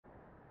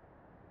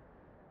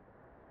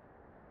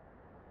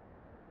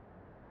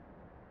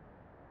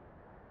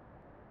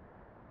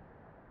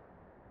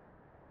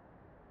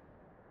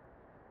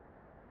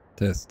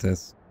Test,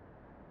 test.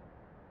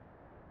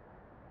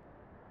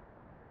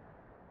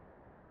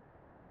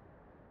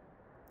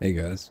 Hey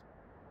guys.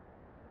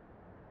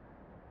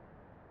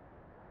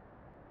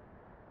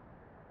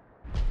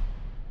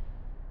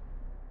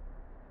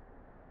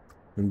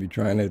 Gonna be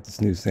trying out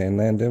this new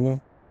Sandland demo.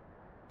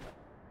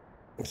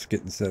 Just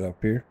getting set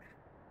up here.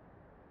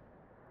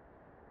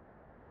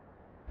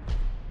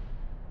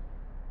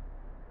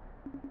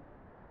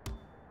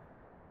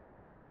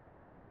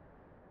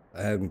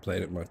 I haven't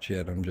played it much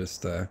yet. I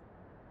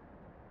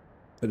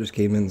just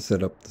came in and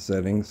set up the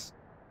settings.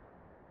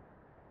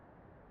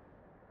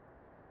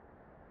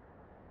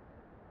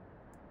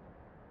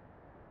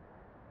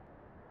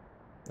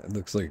 It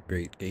looks like a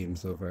great game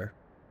so far.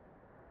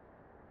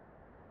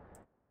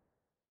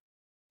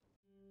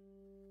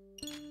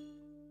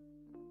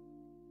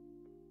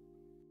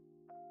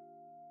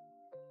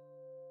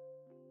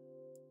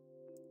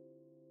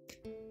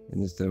 In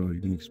this demo, you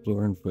can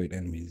explore and fight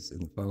enemies in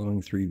the following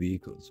 3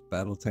 vehicles: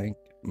 battle tank,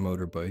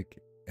 motorbike,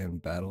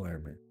 and battle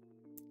armor.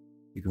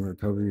 You can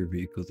recover your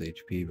vehicle's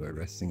HP by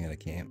resting at a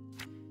camp.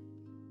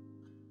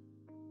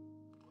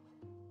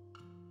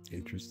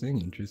 Interesting,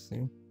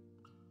 interesting.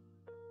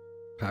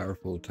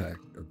 Powerful attack,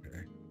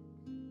 okay.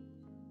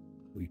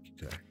 Weak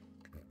attack,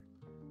 okay.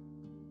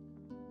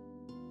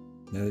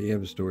 Now that you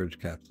have a storage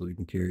capsule, you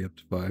can carry up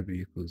to 5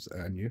 vehicles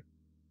on you,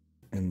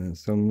 and then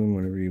summon them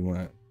whenever you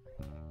want.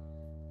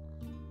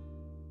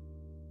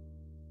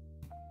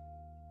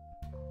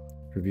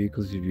 For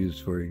vehicles you've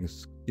used for, you can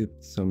skip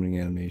the summoning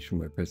animation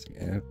by pressing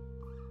F.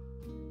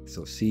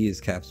 So C is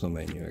capsule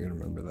menu, I gotta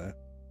remember that.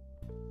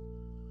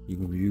 You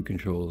can view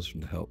controls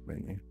from the help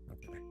menu.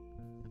 Okay.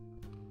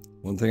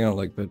 One thing I don't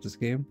like about this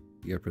game,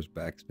 you gotta press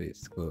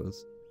backspace to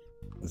close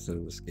instead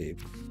of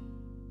escape.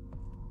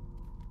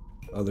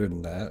 Other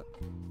than that,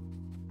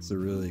 it's a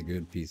really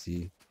good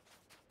PC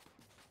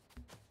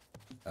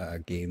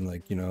game.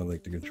 Like, you know,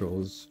 like the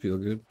controls feel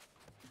good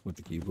with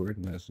the keyboard,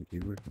 mouse and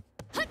keyboard.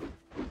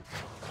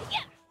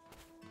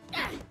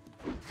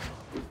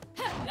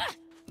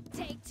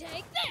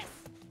 Take this.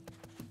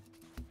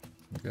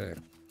 Okay.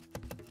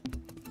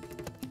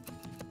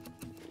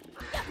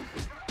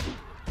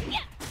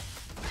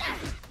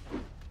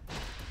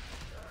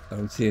 I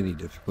don't see any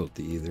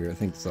difficulty either. I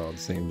think it's all the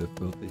same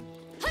difficulty.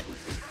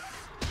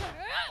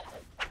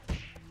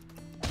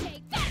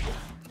 Take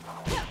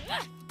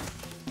that.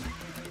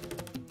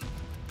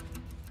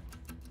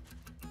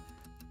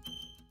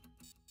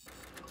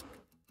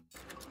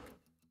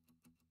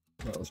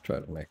 Well, let's try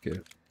to make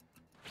it.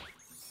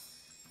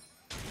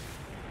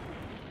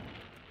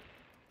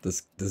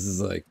 This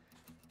is like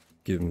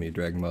giving me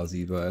Dragon Ball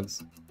Z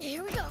vibes.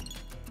 Here we go.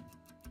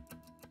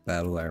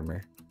 Battle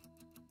armor,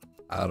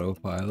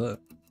 autopilot,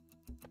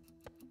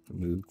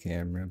 move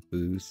camera,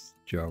 boost,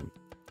 jump.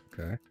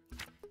 Okay.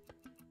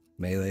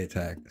 Melee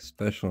attack,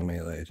 special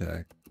melee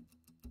attack.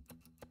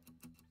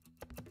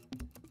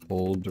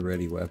 Hold the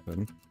ready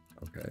weapon.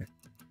 Okay.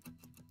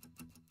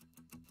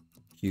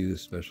 Q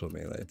special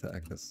melee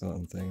attack. That's the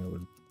one thing I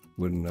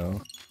wouldn't know.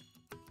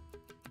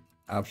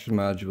 Option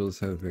modules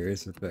have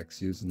various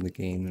effects used in the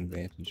gain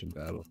advantage in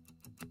battle.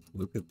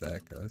 Look at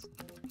that, guys.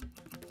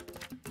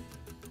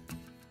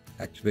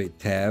 Activate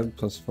tab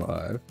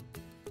 +5.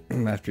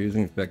 After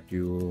using effect,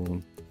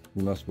 you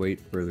must wait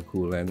for the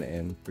cooldown to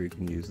end before you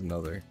can use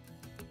another.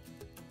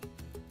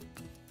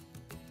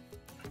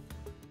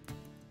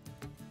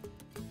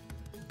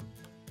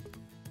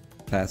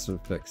 Passive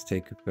effects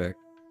take effect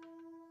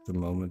the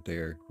moment they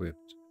are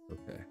equipped.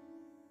 Okay.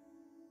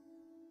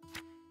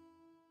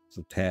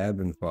 So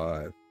tab and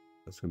 5.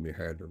 That's gonna be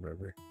hard to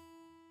remember.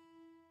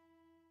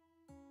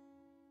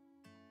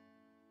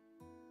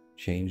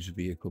 Change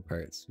vehicle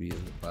parts via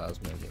the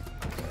plasma. Okay.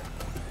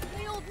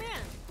 Hey, old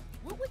man.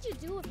 What would you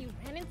do if you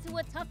ran into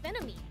a tough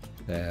enemy?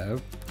 Tab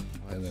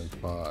and then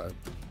 5.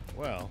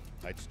 Well,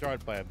 I'd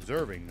start by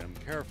observing them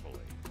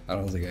carefully. I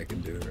don't think I can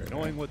do it right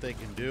Knowing now. what they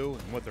can do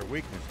and what their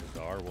weaknesses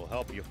are will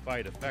help you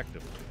fight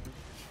effectively.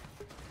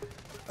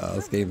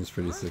 This game is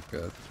pretty sick,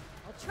 guys.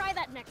 I'll try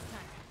that next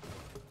time.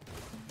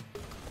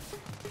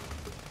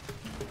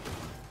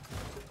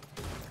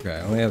 Okay,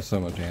 I only have so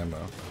much ammo.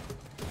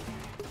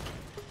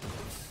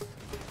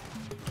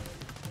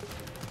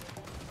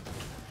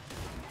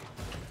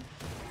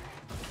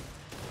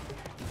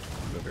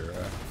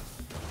 Better,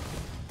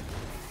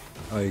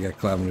 oh, you got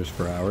kilometers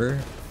per hour?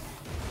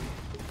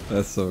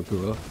 That's so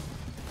cool.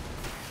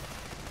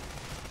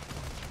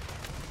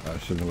 I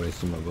shouldn't have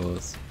wasted my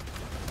bullets.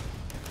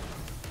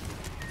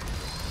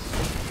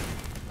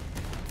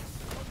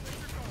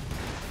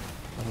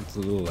 Oh, it's a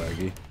little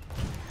laggy.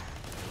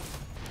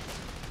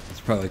 It's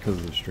probably because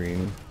of the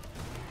stream.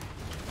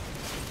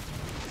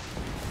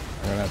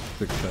 I'm gonna have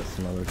to fix that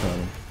some other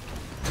time.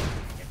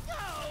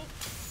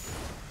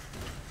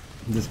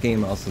 This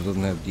game also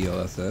doesn't have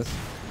DLSS,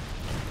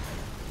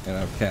 and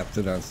I've capped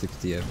it on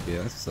 60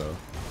 FPS, so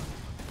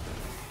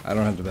I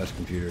don't have the best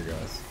computer,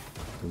 guys,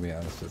 to be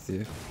honest with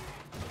you.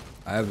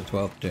 I have a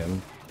 12th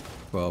gen,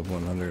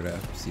 12100F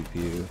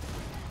CPU,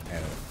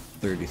 and a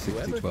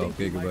 3060 12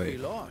 gigabyte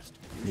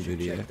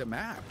NVIDIA. Check the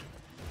map.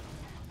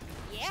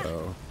 Yeah.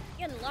 So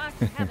Getting lost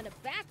and having to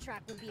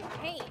backtrack would be a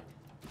pain.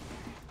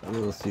 a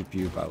little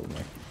CPU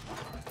bottleneck.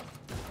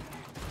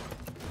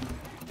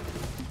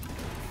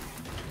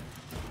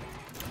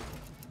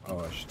 Oh,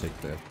 I should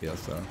take the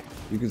FPS off.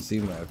 You can see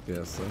my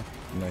FPS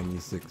though,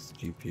 96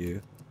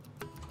 GPU.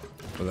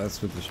 But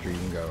that's with the stream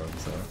going,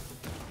 so.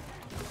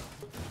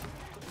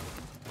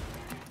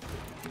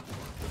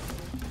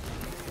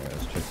 Alright,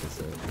 let's check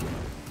this out.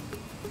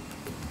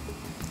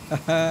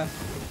 Haha!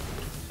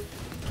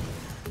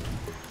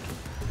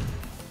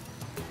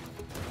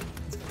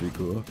 It's pretty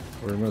cool.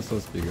 Where am I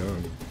supposed to be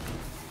going?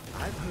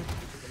 I've heard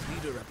you're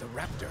the leader of the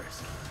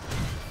raptors.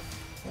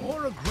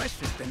 More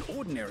aggressive than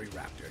ordinary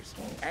raptors,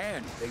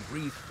 and they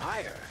breathe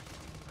fire.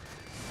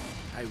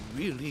 I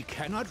really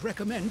cannot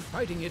recommend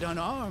fighting it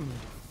unarmed.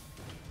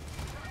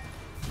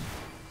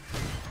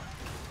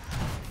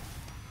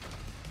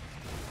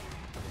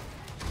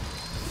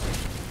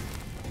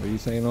 What are you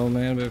saying, old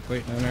man, about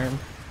fighting unarmed?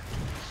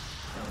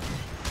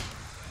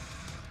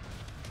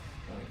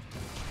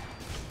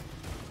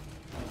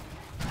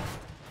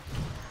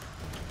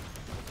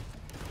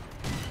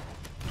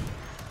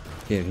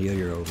 Can't heal,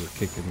 you're over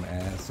kicking my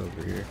ass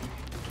over here.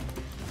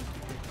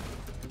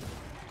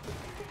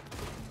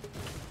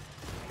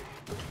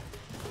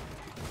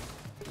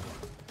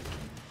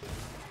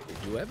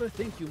 If you ever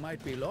think you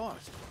might be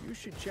lost, you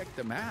should check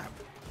the map.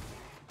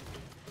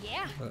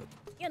 Yeah. that'd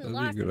Getting be a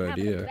lost good and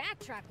having idea. to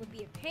backtrack would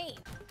be a pain.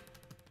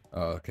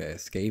 Oh, okay,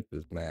 escape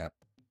is map.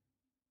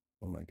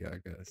 Oh my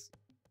god, guys.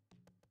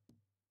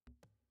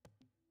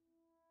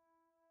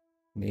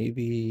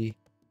 Maybe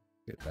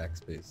get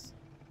backspace.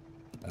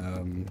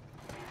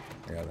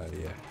 I got an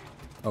idea.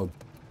 Oh,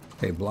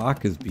 okay,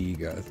 block is B,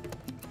 guys.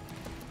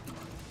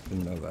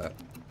 Didn't know that.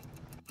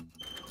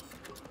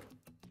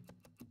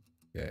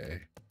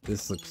 Okay,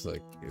 this looks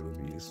like it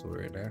would be useful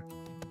right now.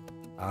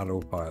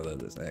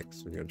 Autopilot is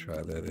X. We're gonna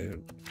try that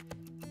in.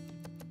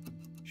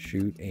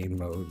 Shoot, aim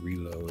mode,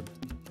 reload,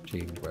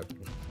 change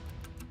weapon.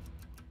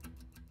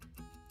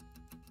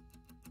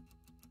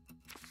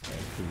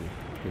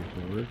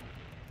 Straightforward.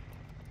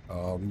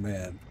 Oh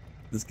man,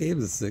 this game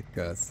is sick,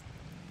 guys.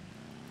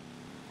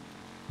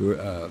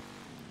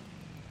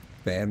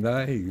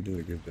 Bandai, you did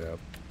a good job.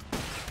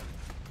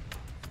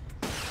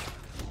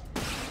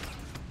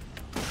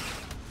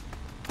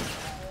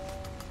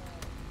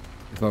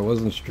 If I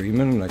wasn't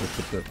streaming and I could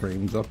put the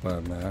frames up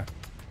on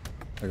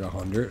like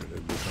 100,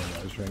 it'd be so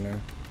nice right now.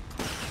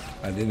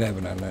 I did have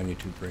it on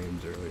 92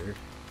 frames earlier.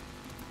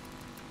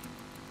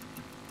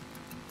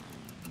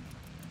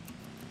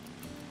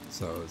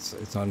 So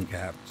it's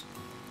uncapped.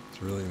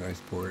 It's a really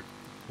nice port.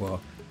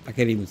 Well, I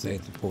can't even say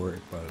it's a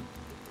port,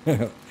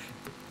 but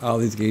all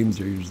these games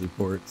are usually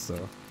ports, so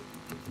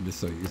I'm just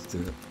so used to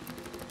it.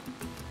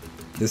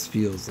 This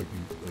feels like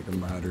a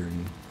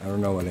modern. I don't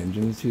know what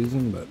engine it's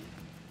using, but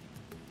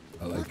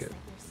I like Looks it.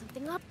 like there's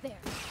something up there.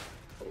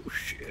 Oh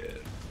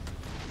shit.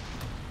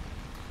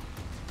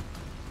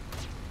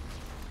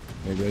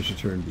 Maybe I should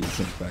turn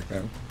VSync back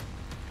on.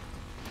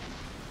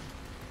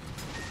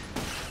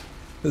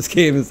 This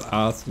game is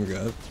awesome,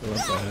 guys. What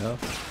the hell?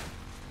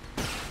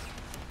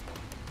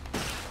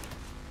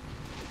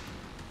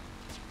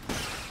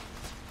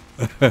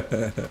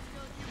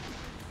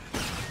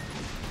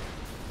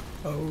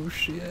 Oh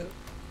shit.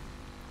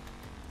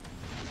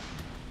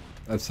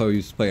 I'm so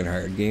used to playing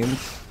hard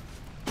games.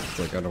 It's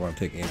like I don't want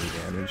to take any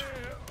damage.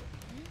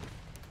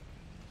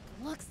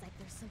 Looks like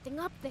there's something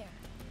up there.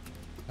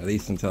 At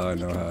least until I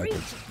We know can how I reach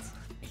can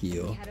it.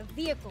 heal. We had a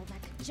vehicle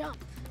that could jump.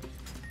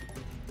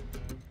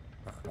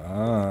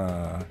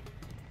 Ah.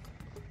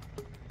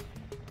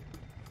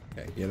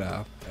 Okay, get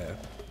out. F.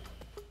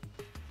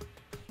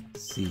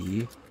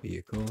 C,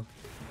 vehicle.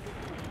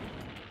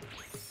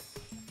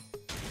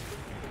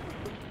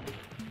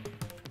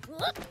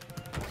 Whoop.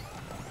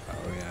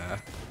 Oh yeah.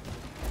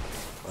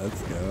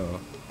 Let's go.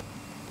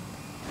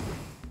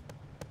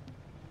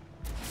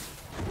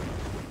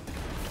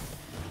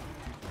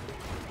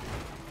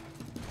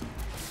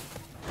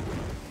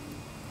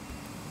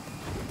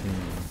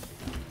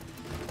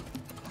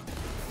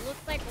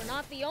 Looks like we're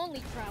not the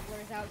only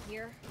travelers out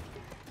here.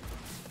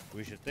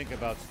 We should think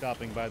about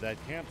stopping by that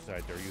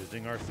campsite they're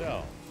using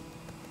ourselves.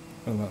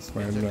 I'm not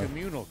smart It's a enough.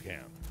 communal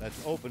camp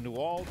that's open to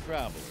all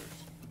travelers.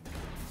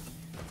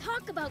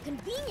 Talk about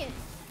convenient.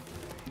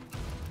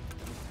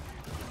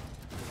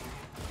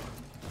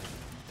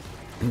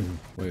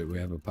 Wait, we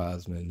have a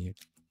pause menu.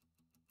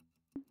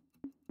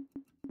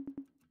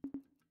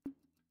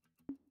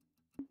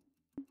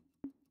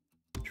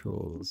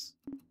 Controls.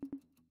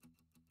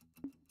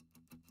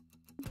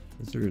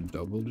 Is there a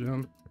double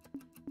jump?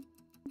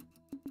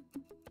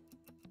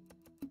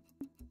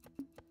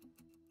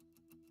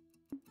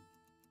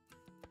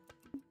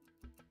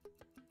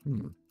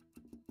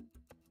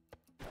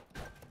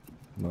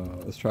 No,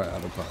 let's try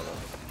autopilot.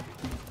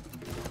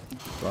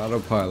 So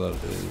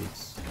autopilot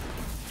is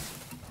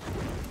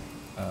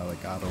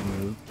like auto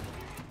move.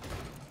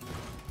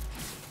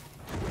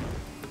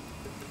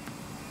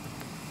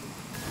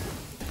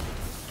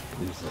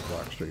 You just like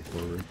walk straight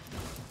forward.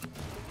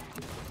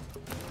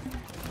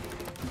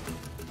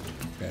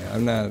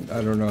 I'm not.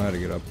 I don't know how to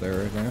get up there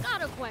right now.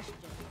 Got a question.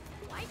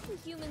 Why can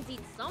humans eat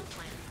some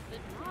plants, but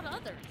not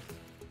others?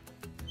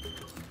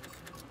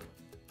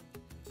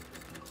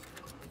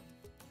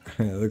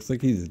 It looks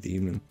like he's a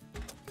demon.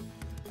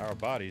 Our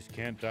bodies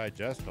can't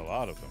digest a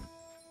lot of them.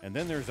 And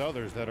then there's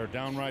others that are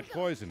downright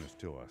poisonous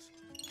to us.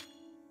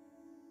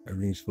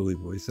 Everything's fully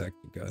voice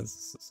acted, guys.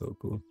 This is so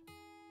cool.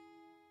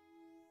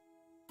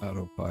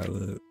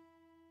 Autopilot.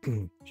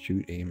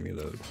 Shoot, aim,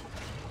 reload.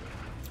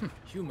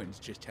 Humans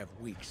just have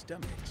weak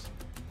stomachs.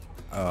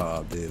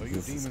 Oh, dude, So you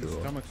this is demons'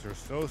 cool. stomachs are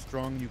so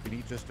strong you can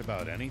eat just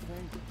about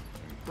anything?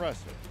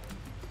 Impressive.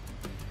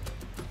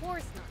 Of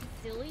course not,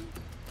 silly.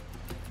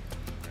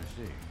 I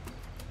see.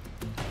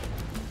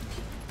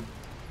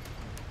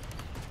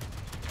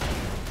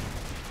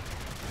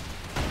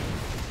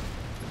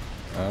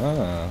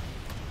 Ah.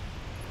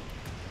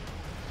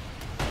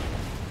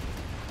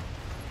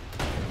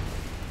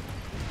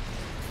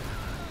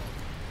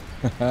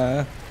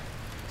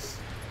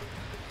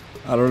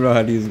 I don't know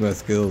how to use my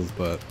skills,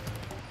 but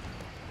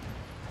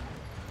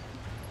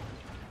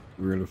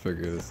we're gonna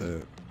figure this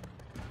out.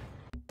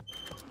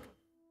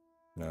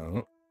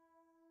 No.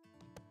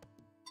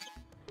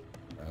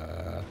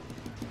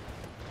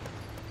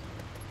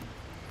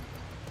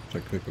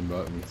 Try clicking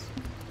buttons.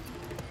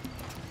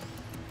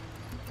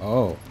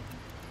 Oh.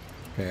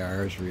 Okay,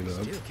 Irish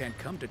reload. Still can't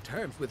come to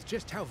terms with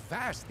just how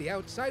vast the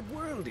outside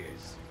world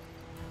is.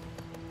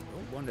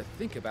 Don't want to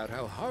think about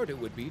how hard it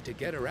would be to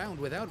get around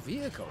without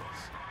vehicles.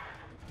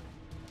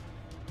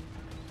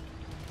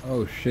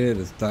 Oh shit,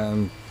 it's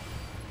time.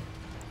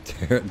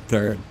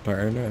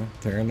 Tyranno?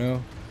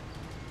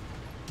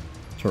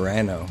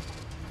 Tyranno.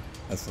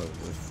 That's what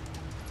it is.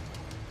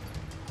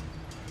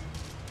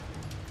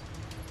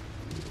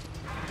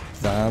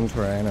 Don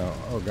Tyranno.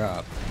 Oh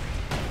god.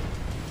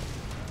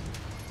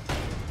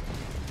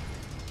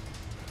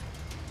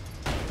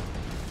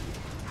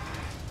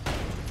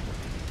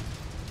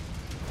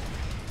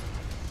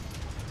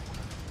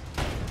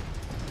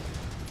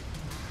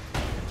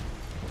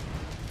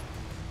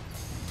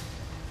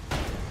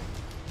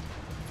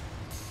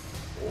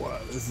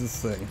 What is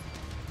this thing?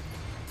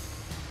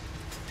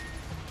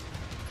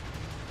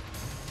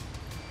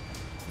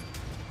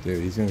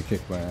 Dude, he's gonna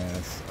kick my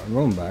ass. I'm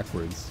going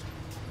backwards.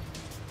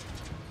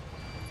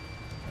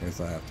 I guess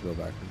I have to go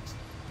backwards.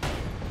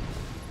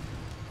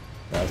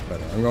 That's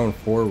better. I'm going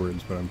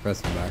forwards, but I'm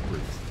pressing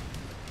backwards.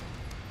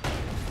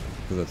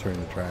 Because I turn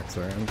the tracks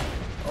around.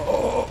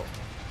 Oh!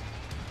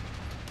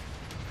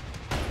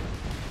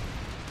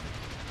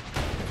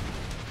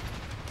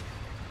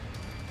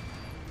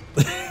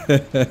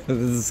 This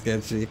is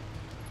sketchy.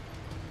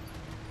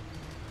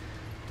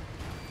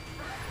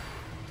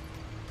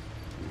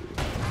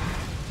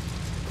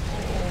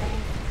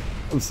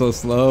 I'm so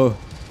slow.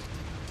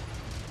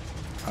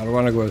 I don't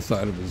want to go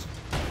outside of his...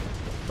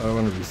 I don't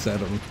want to reset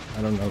him.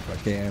 I don't know if I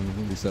can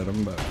reset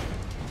him, but...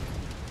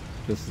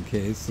 just in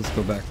case, let's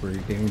go back where he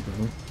came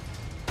from.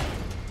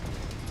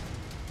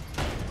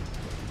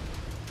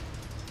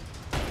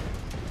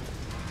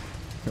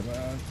 Come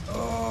on.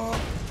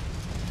 Oh!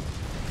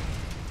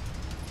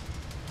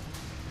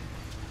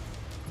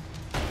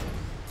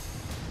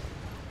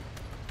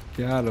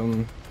 Got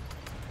him.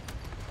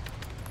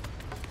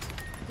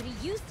 But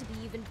he used to be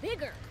even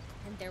bigger,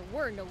 and there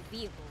were no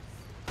vehicles.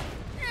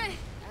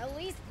 At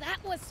least that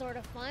was sort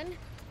of fun.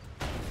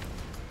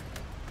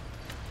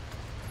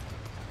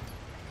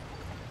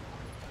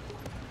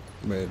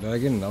 Wait, did I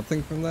get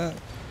nothing from that?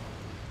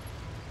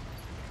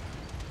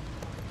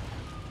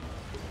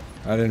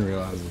 I didn't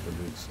realize it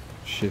would just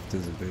shift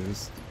as a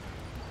boost.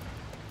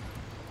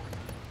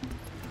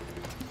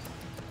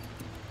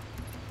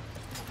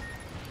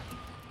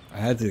 I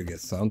had to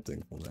get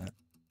something from that.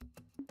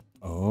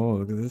 Oh,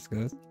 look at this,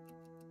 guys.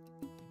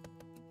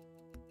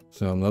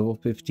 So I'm level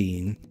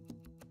 15.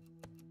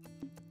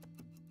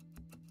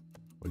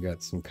 We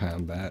got some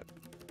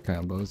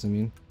combos, I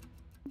mean.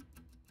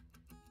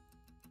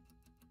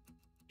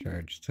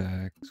 Charge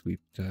attack,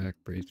 sweep attack,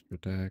 brace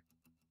attack.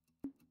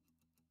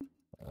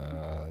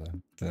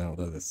 Then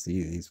let us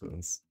see these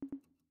ones.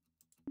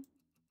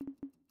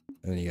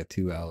 And then you got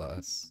 2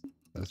 allies.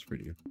 That's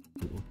pretty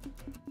cool.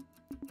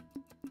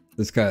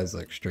 This guy's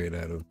like straight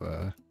out of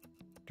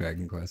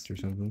Dragon Quest or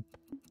something.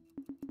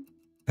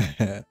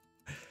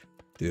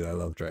 Dude, I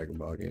love Dragon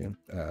Ball game.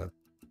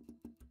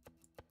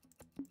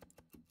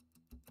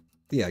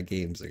 Yeah,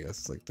 games, I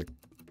guess. Like the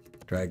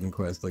Dragon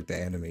Quest, like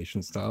the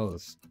animation style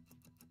is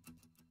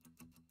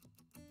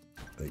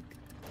like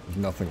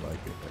nothing like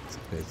it,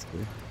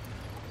 basically.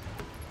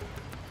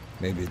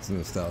 Maybe it's a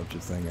nostalgia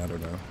thing, I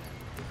don't know.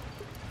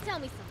 Tell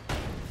me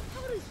something.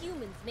 How do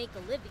humans make a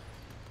living?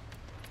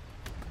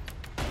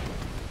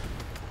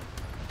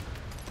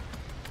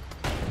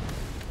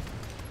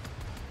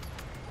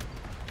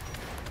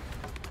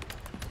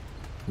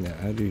 Yeah,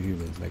 how do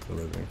humans make a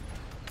living?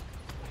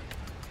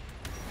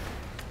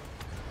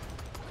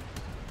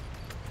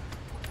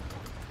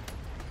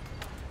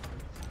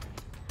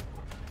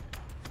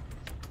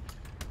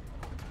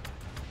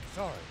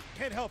 Sorry,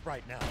 can't help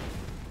right now.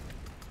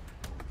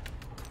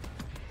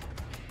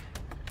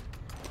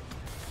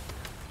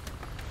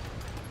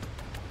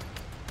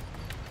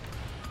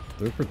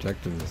 They're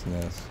protecting this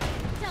nest.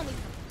 Tell me something.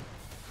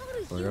 How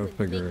do So I gotta humans make a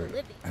figure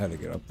living? how to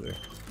get up there.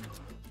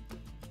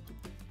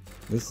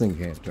 This thing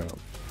can't jump.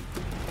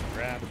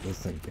 Crafts, But this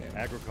thing can.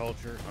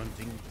 agriculture,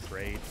 hunting,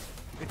 trade.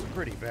 It's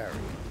pretty varied.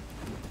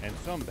 And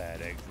some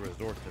bad eggs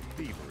resort to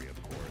thievery,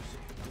 of course.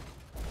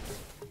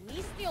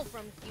 We steal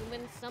from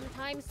humans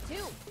sometimes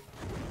too.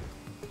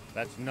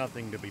 That's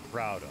nothing to be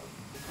proud of.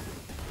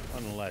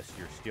 Unless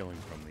you're stealing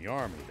from the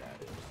army,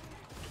 that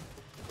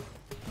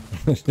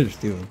is. They're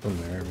stealing from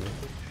the army.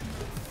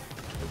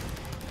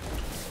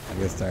 I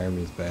guess the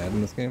army is bad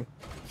in this game.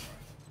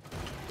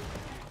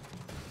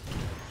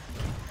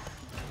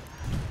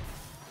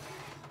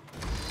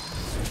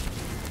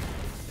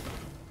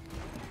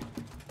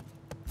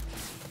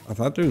 I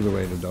thought there was a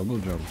way to double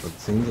jump, but it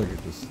seems like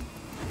it just...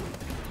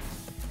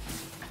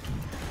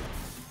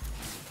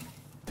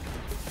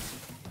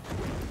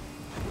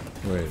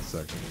 Wait a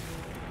second.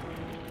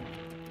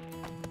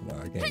 No,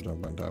 I can't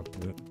jump on top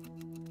of it.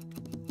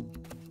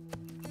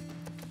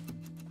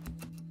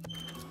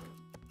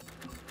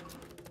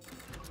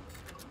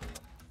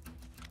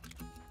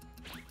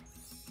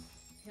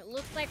 It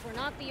looks like we're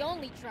not the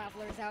only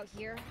travelers out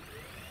here.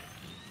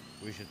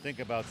 We should think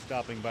about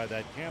stopping by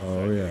that campsite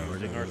Oh, yeah, and we're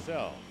using gonna-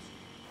 ourselves.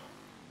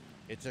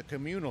 It's a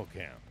communal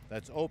camp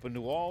that's open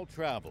to all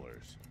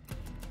travelers.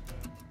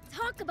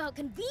 Talk about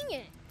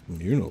convenient.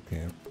 Communal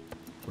camp?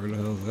 Where the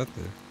hell is that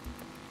there?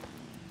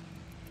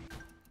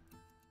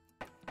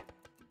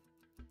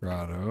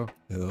 Grotto,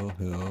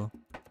 hill.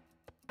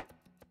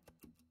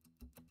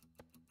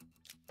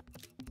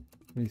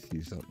 Let me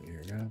see something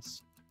here,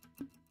 guys.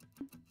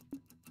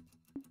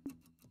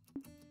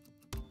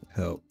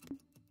 Help.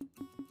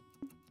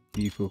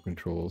 Default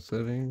control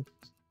settings.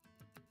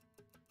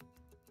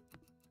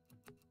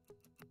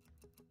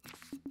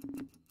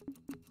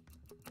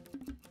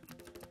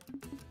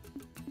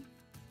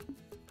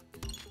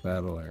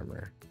 Battle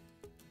armor.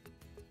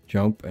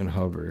 Jump and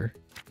hover.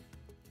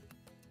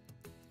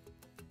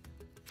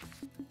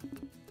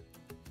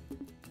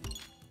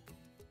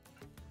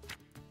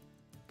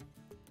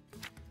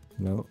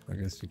 No, I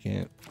guess you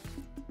can't.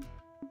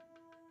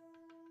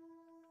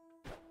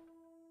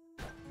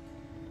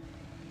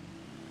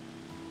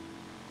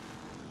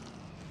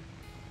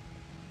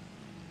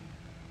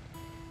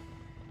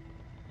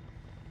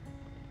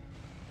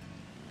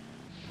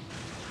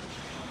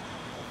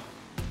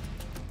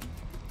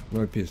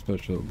 Might be a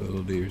special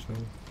ability or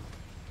something.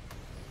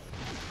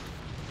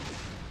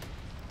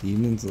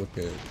 Demons look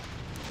good.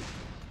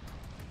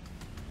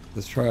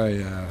 Let's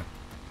try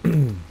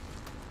put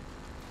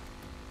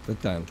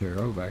down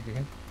Taro back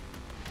again.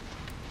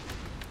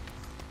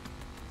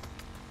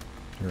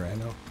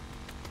 Tyranno.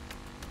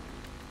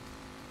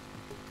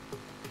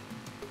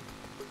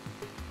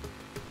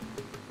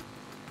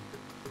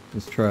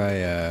 Let's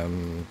try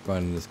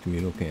finding this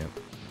communal camp.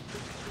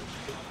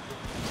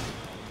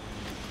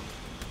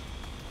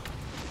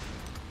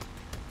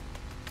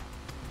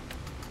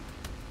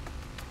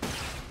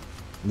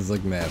 It's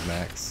like Mad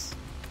Max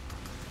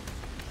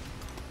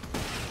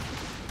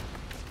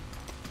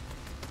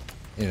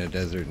in a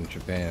desert in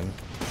Japan.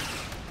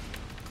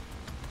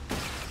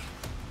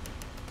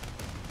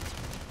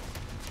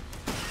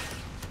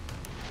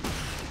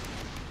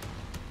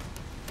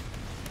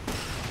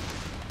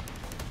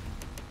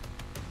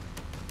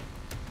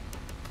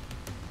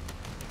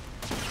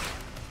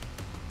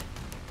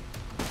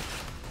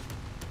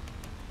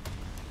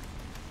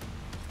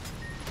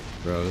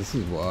 Bro, this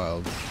is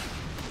wild.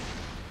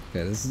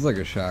 Okay, this is like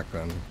a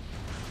shotgun.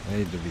 I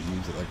need to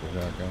use it like a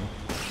shotgun.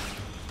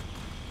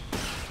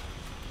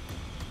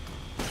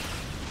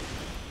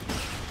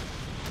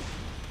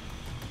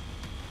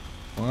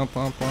 Womp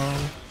womp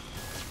womp.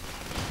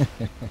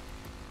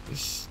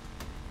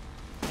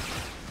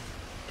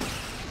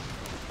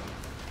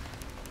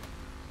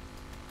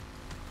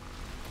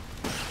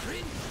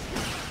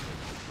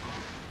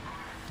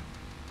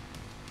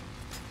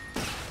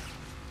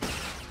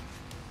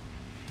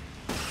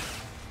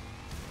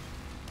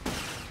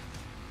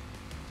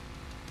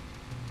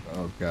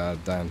 Oh god,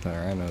 damn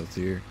Tyranno's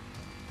here.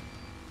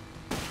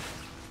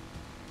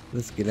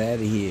 Let's get out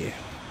of here.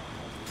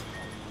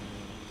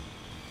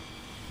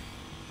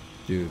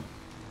 Dude,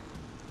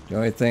 the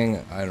only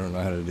thing I don't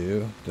know how to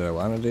do, that I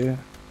want to do,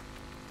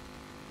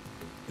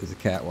 is a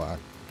catwalk.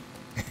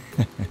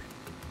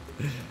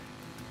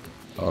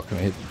 Oh, can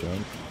I hit the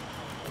jump?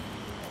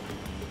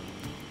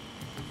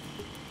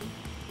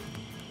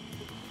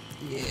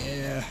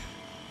 Yeah.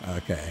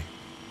 Okay.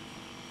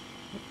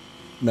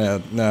 Now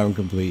I'm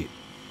complete.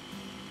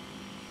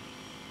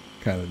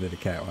 Kind of did a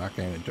catwalk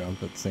and a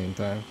jump at the same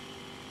time.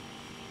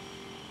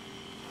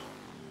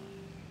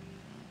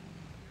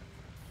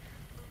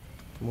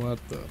 What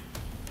the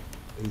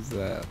is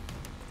that?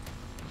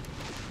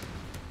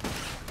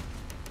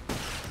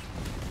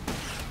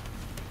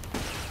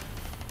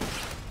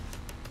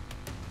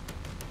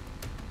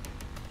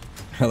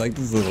 I like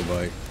this little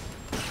bike.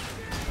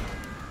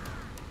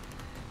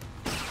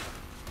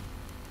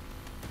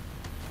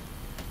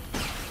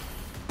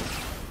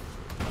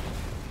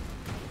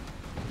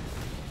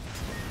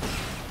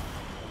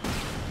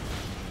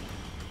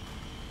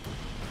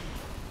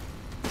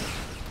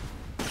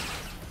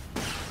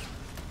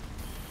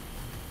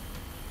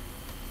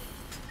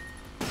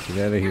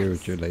 Get out of here Nice.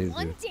 with your laser.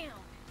 One down.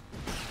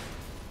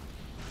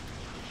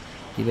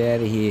 Get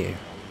out of here.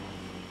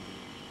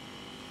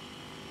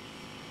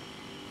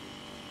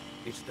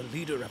 It's the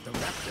leader of the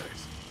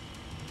raptors.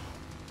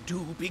 Do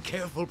be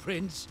careful,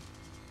 Prince.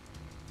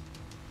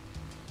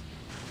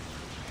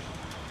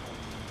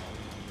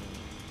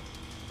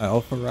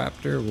 Alpha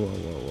Raptor? Whoa,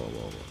 whoa, whoa,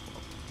 whoa, whoa.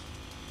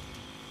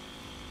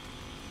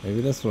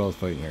 Maybe that's what I was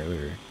fighting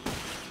earlier.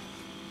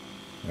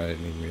 I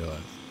didn't even realize.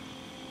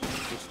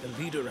 It's the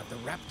leader of the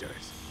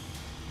raptors.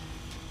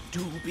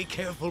 Do be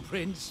careful,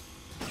 Prince.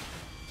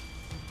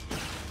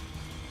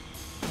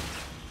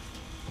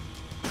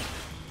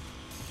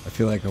 I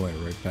feel like I went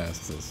right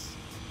past this.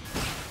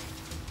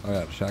 Oh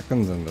yeah,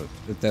 shotguns and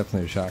it's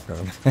definitely a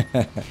shotgun.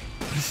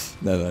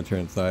 Now that I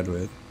turned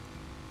sideways.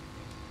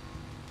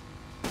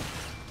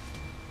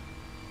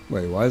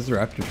 Wait, why is the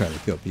raptor trying to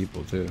kill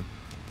people too?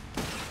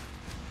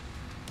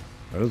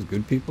 Are those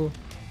good people?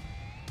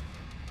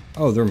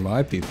 Oh, they're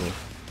my people.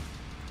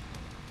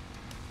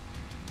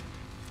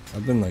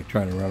 I've been like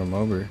trying to run them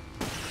over.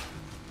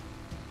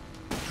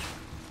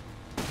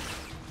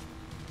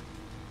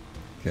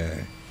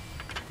 Okay.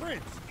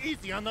 Prince,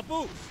 easy on the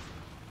boost.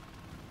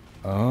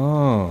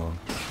 Oh.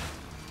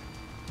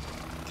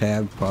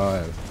 Tab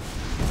 5.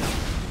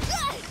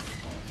 Ow!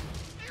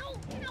 Ow!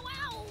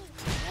 Ow!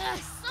 Ugh,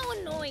 so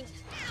annoying.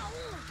 Ow!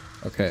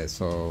 Okay,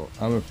 so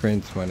I'm a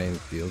prince. My name's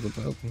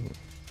Beelzebub.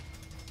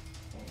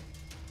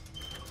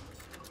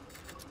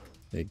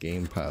 The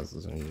game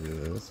pauses when you do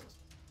this.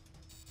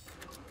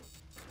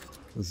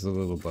 This is a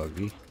little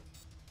buggy.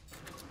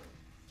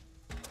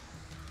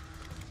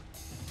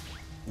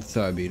 That's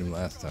how I beat him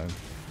last time.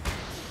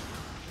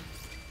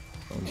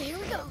 Here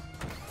we go.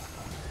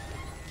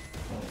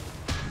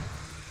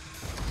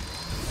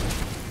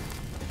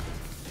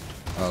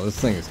 Oh, this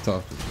thing is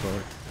tough as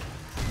fuck.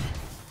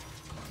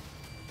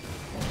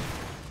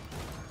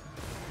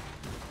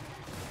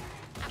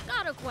 I've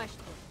got a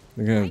question.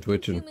 Look at him Why do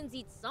twitching. humans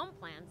eat some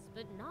plants,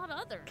 but not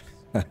others?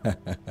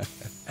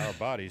 Our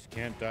bodies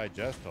can't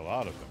digest a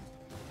lot of them.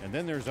 And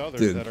then there's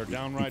others Dude, that are you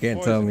downright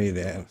can't tell me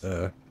poisonous to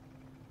that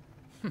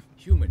us.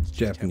 Humans just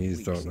have Japanese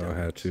weak don't know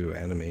how stomachs. to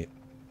animate.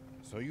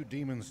 So you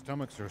demons'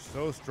 stomachs are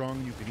so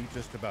strong you can eat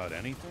just about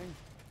anything?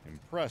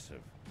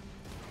 Impressive.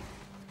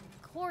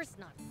 Of course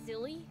not,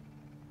 silly.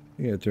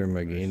 I gotta turn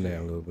my gain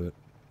down a little bit.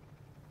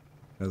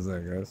 How's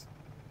that, guys?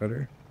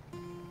 Better?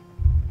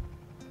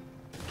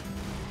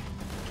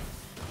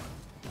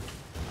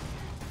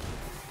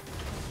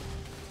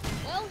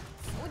 Well,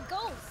 so it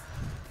goes.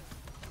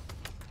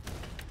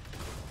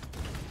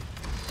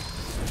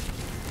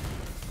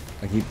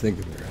 I keep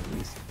thinking they're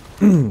enemies.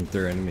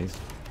 They're enemies.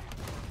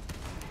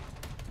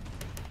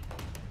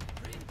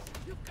 Prince,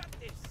 you got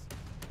this.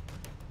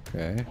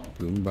 Okay,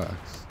 boombox.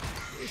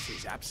 This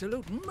is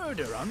absolute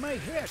murder on my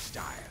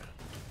hairstyle.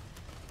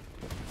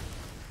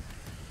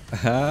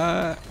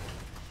 Ah,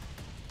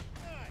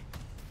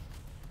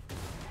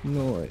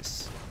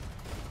 nice.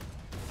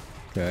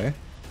 Okay.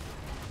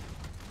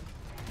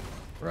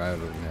 Ryo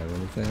doesn't have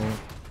anything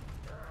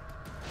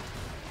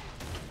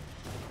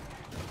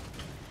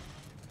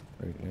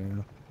right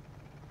now.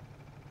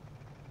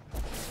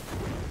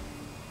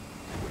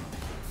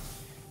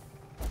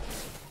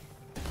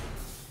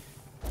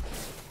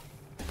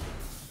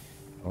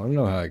 I want to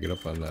know how I get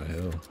up on that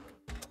hill.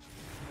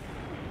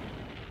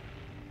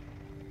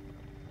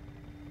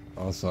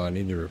 Also, I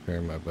need to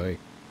repair my bike.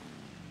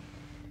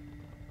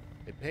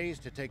 It pays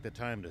to take the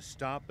time to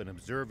stop and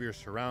observe your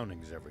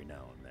surroundings every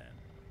now and then.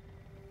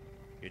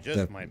 You just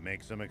Def- might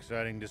make some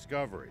exciting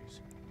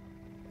discoveries.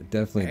 It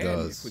definitely And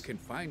does. if we can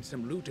find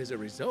some loot as a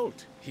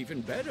result,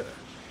 even better.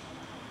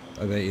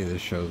 I bet you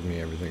this shows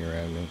me everything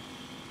around me.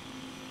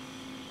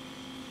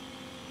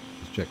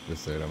 Let's check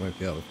this out. I might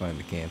be able to find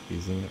the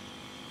campies in it.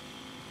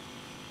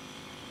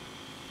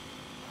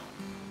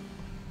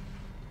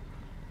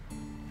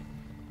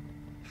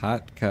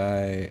 Hot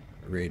Kai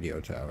Radio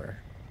Tower.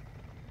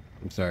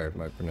 I'm sorry if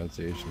my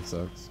pronunciation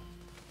sucks.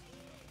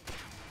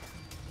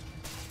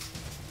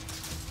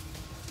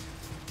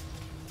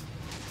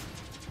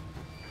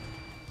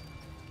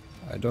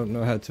 I don't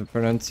know how to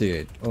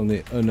pronunciate,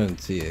 only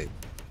enunciate.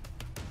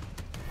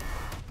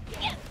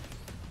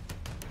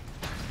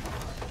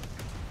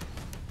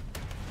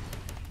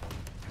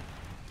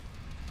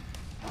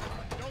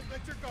 Don't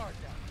let your guard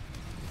down.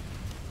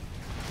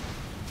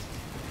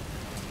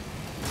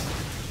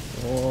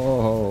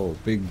 Oh,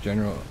 big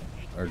general,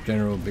 or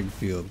General Big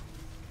Field.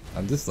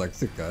 I'm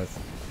dyslexic, guys.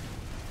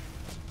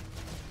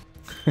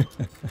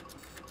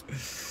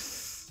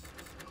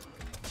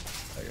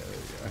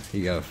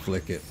 You gotta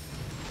flick it.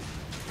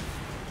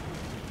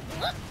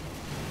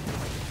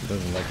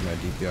 Doesn't like my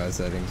DPI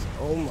settings.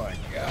 Oh my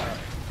god.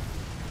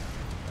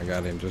 I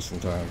got in just in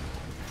time.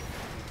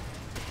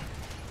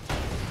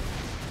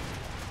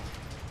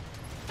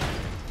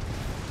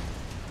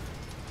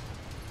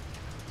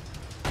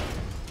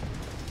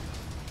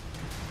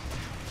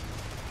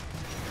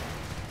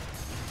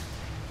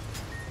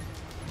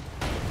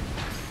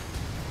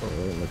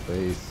 Oh, in the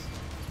face.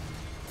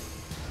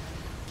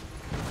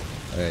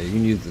 Yeah, you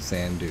can use the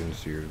sand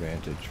dunes to your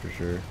advantage for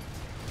sure.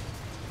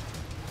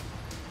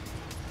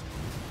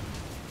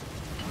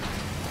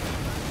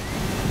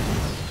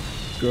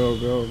 Go,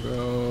 go,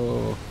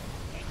 go.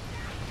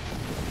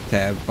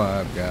 Tab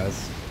 5,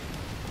 guys.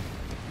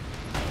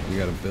 You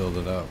gotta build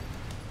it up.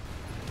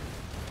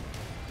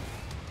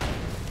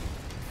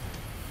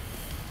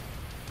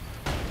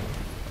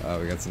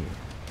 We got some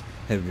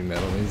heavy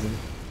metal music.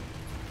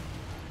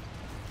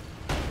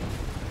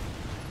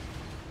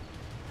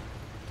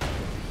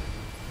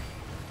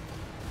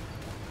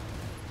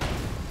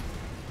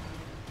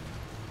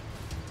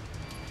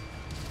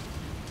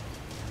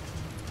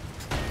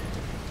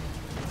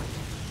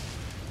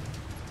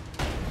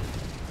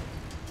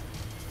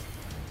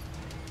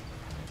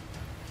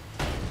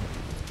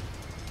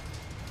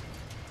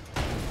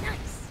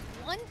 Nice!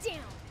 One down!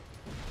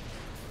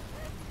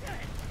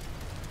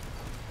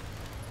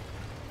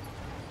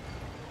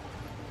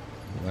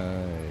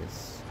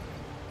 Nice.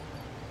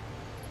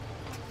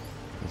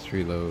 Let's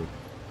reload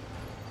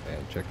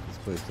and check this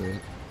place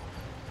out.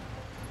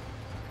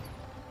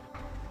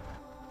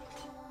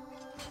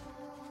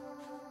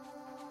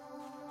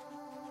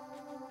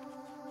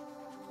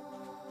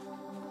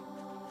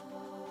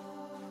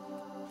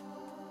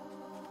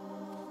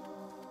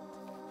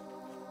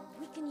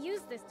 We can use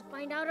this to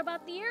find out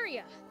about the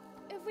area.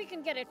 If we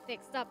can get it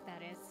fixed up,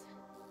 that is.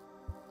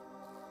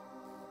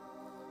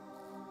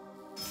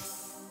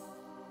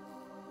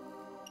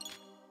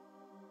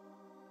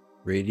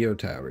 Radio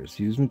towers.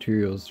 Use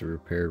materials to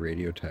repair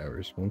radio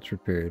towers. Once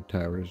repaired,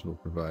 towers will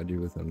provide you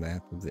with a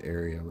map of the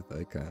area with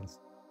icons.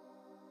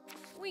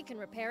 We can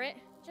repair it.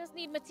 Just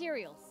need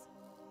materials.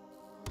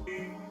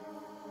 I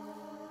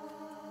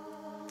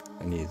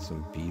need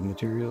some bee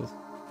materials.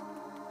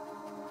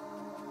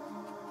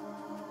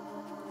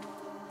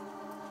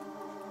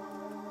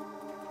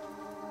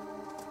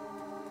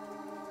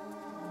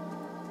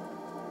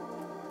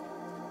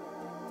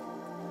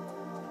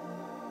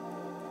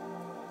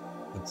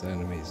 That's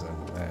enemies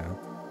on the map.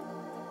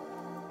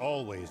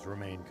 Always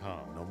remain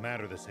calm, no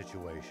matter the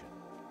situation.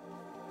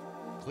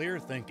 Clear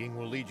thinking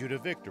will lead you to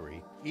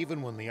victory,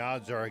 even when the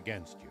odds are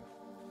against you.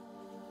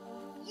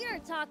 You're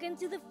talking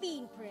to the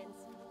Fiend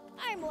Prince.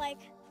 I'm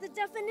like the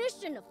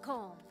definition of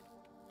calm.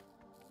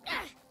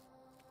 Ah!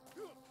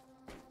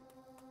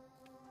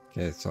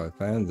 Okay, so I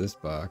found this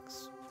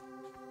box,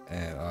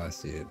 and I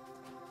see it.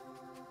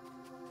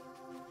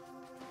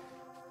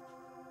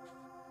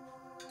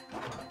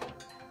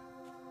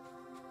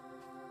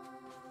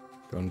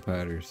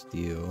 Gunpowder,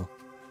 steel.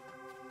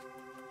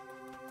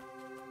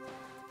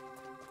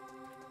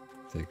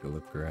 Take a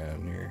look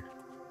around here.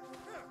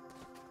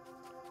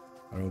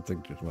 I don't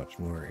think there's much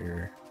more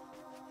here.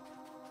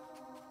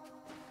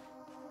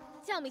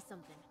 Tell me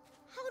something.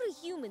 How do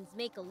humans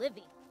make a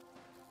living?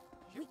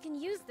 We can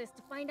use this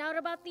to find out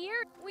about the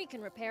air. We can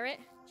repair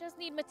it. Just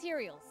need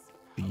materials.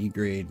 B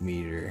grade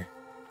meter.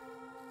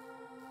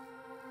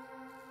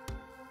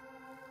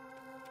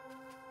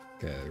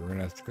 Okay, we're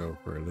gonna have to go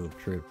for a little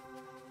trip.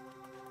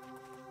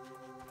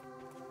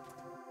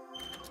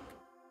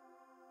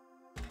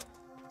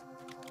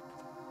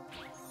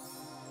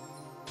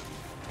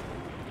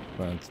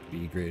 Find some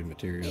B grade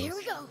materials. Here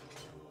we go.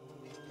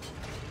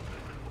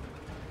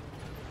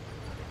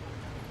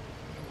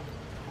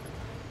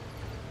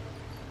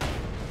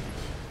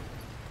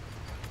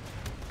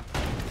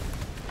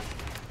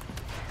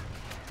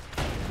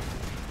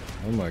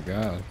 Oh my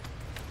god.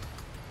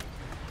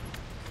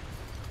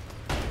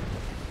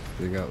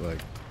 They got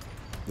like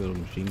little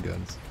machine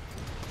guns.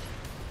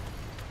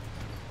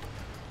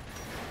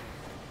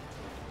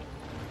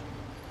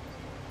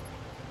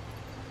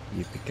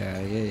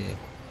 Yippee-ki-yay.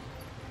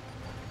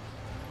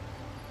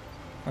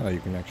 Oh,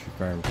 you can actually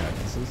farm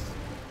cactuses.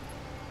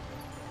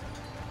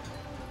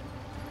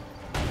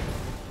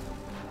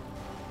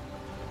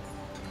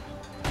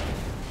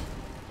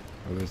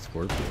 Oh, there's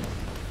scorpions.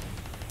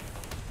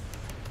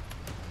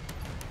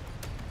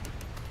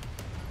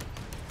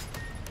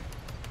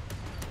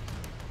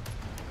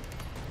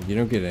 You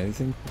don't get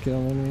anything for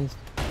killing enemies?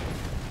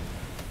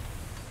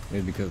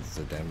 Maybe because it's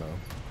a demo.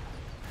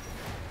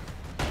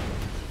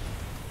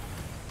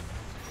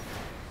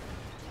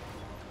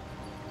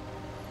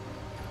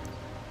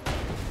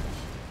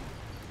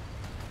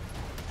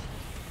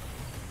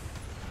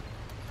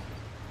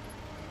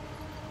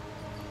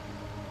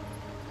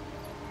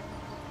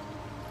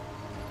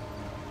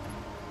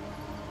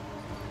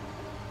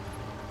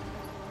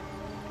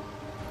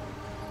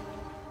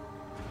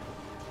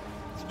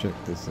 Check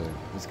this out.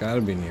 It's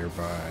gotta be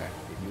nearby.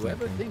 If you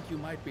ever think you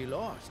might be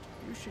lost,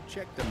 you should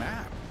check the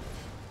map.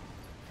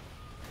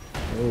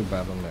 Oh,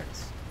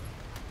 bottlenecks.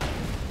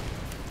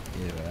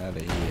 Get out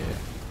of here.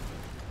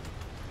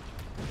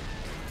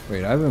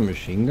 Wait, I have a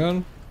machine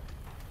gun?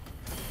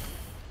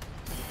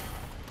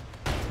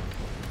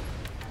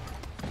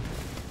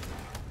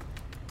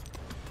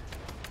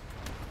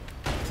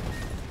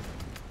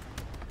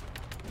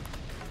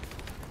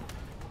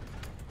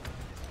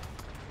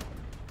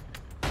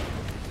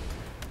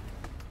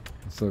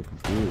 So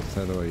confused.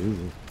 How do I use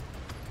it?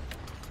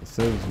 It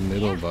says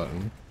middle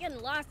button.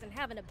 Getting lost in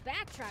having to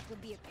backtrack would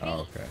be a pain.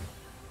 Oh, okay.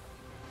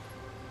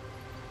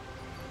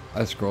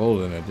 I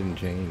scrolled and it didn't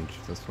change.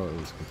 That's why it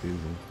was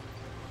confusing.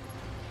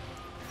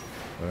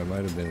 But it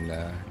might have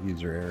been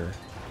user error.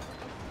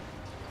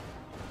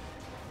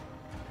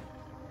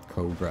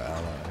 Cobra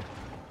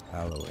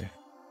alloy.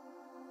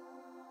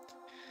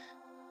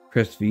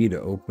 Press V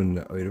to open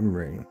the item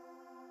ring.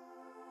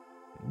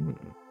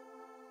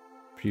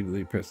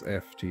 Repeatedly press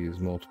F to use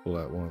multiple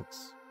at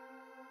once.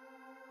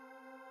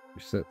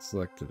 Reset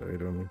selected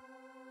item.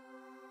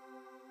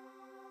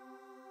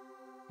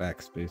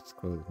 Backspace to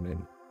close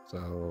menu.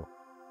 So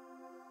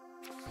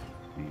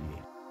V.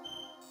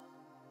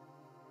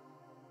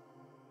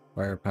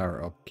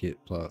 Firepower up kit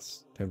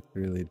plus.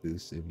 Temporarily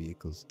boosts a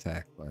vehicle's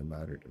attack by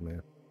moderate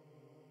amount.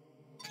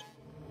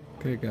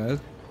 Okay, guys.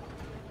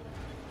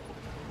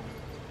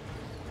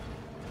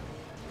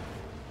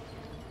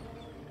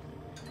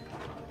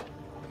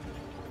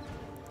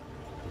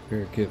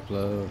 Repair kit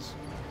plus.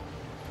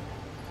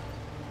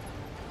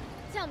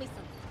 Tell me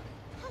something.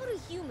 How do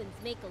humans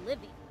make a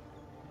living?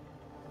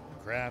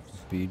 Crafts,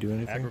 Do you do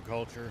anything?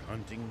 agriculture,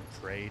 hunting,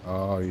 trade.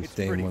 Oh, you It's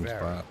stay in pretty one varied.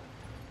 spot.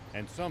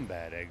 And some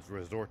bad eggs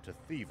resort to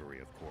thievery,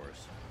 of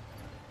course.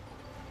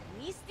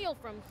 We steal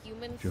from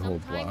humans If you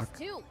hold sometimes block.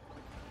 too.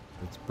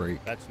 Let's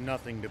break. That's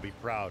nothing to be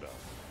proud of.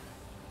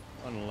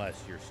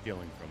 Unless you're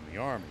stealing from the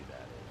army,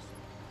 that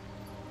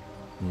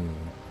is.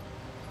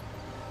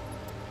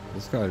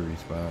 This guy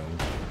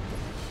respawned.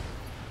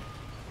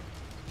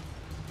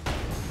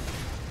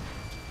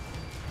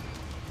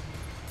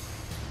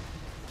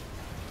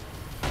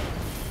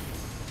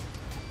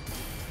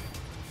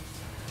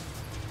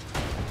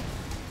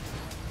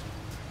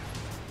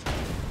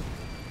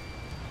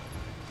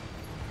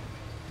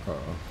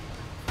 Uh-oh.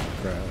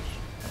 Crash.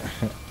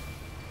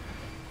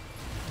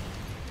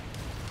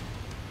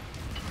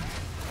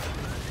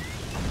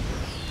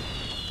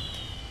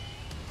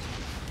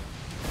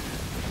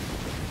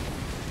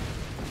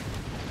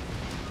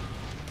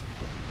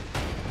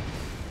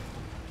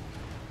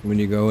 When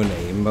you go in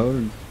aim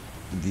mode,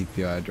 the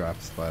DPI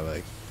drops by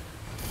like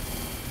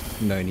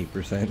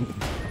 90%.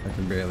 I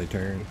can barely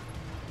turn.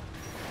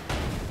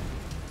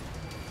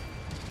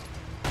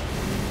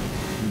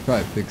 You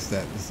probably fixed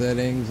that in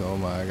settings. Oh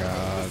my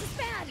god. This is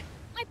bad.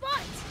 My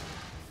butt.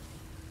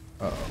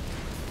 Uh-oh.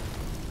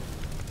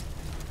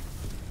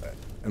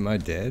 Am I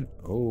dead?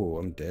 Oh,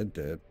 I'm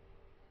dead.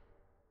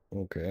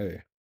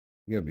 Okay.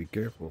 You gotta be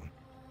careful.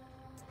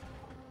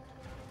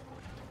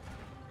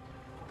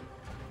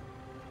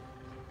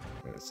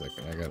 Wait a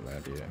second, I got an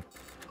idea.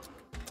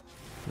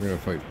 We're gonna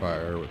fight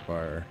fire with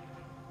fire.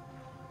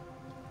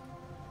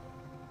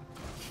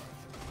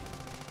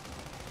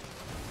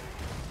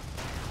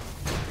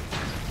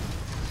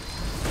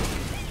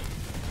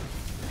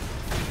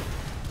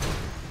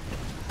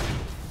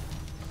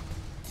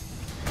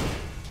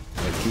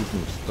 Like keep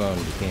him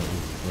stunned, you can't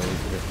use the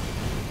laser.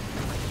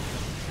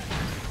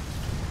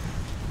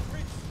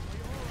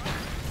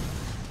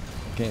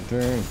 Can't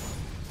turn.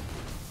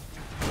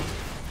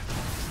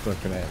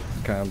 Stuck in that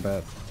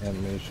combat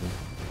animation.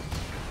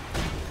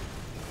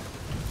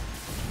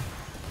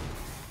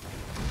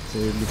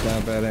 Save the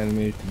combat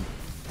animation.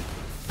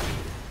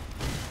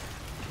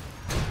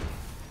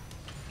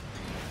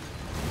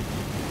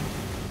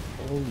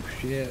 Oh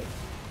shit.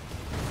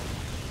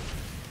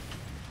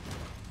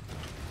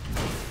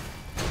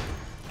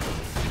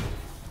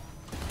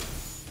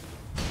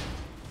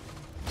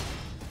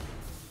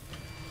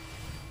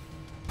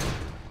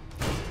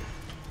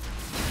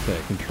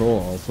 That control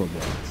also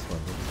blocks.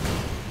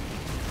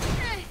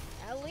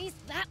 At least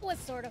that was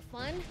sort of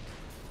fun.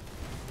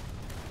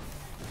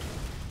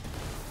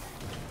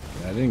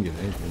 I didn't get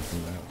anything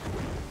from that.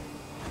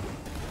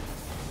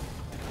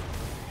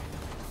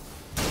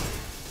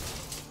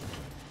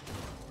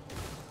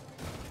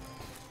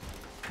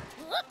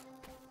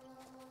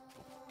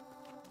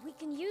 We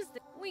can use the.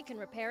 We can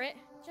repair it.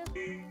 Just.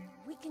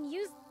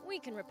 We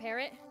can repair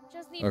it.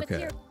 Just need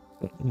Okay.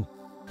 material.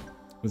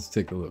 Let's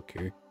take a look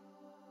here.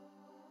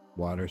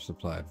 Water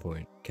supply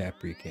point.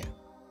 Capri camp.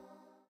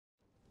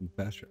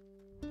 Faster.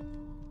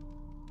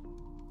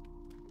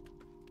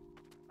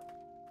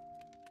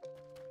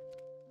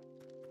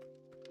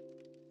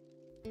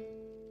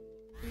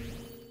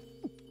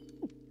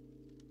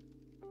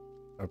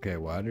 Okay,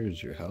 water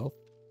is your health.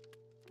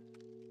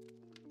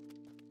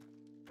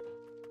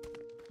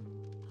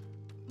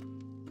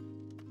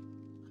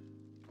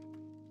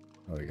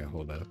 Oh, you gotta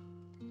hold up.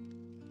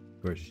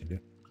 Of course you do.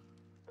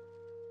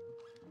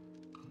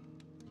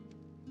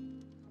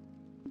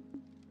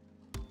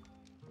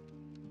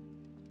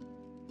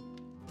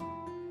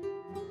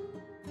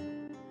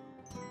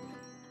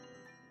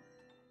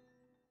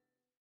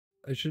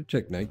 I should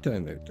check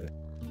nighttime out there.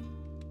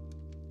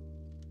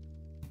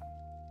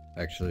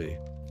 Actually,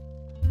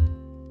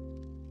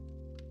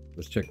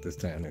 let's check this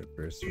town out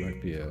first. There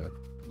might be a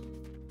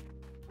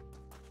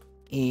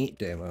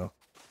demo.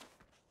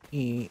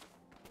 Alright.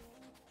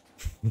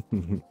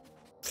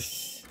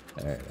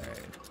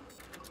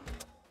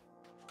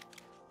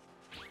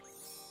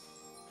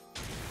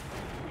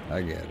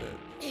 I get it.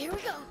 Here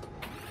we go.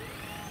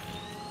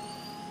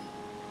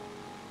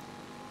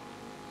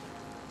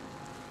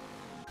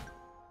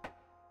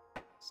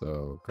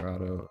 So,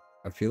 grotto.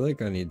 I feel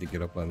like I need to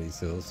get up on these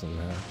hills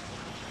somehow.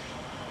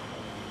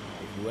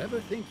 If you ever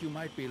think you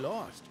might be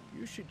lost,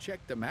 you should check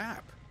the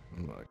map.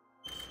 Oh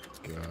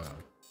my god.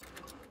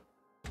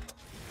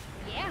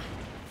 Yeah,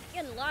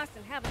 getting lost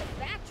and having to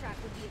backtrack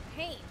would be a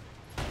pain.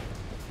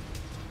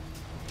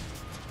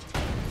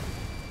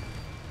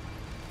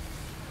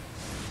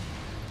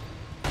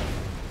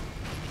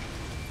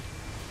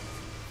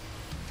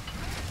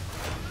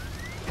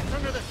 It's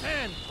under the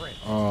sand, Prince.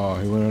 Oh,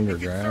 he went It can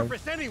underground.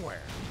 surface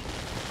anywhere.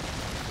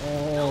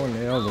 Oh,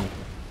 nailed him.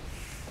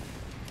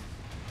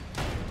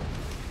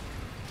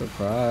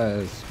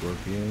 Surprise,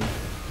 Scorpion.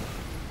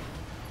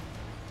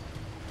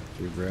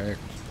 Dude wrecked.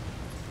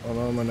 Oh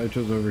no, my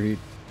nitro's overheat.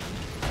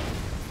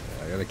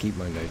 Yeah, I gotta keep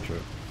my nitro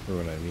for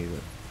when I need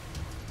it.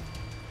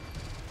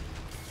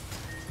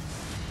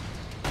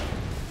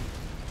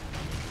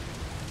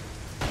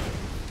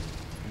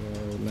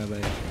 Oh,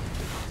 melee.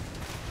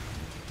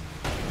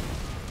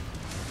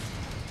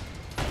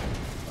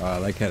 I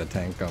like how the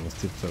tank almost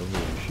tips over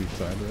and shoots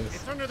sideways.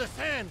 It's under the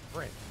sand,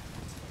 Prince.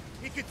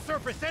 It could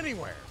surface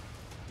anywhere.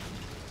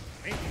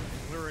 Maybe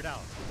you can lure it out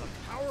with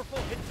a powerful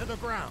hit to the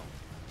ground.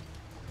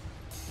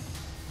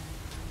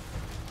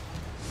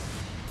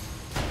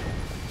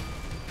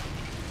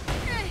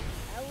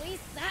 At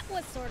least that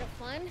was sort of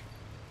fun.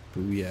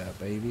 Booyah,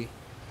 baby.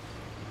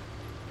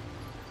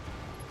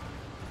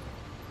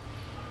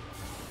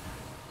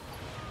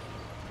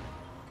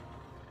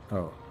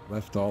 Oh,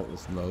 left alt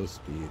was low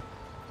speed.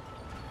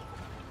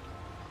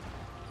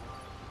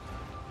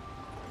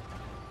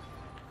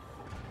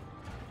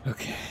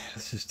 Okay,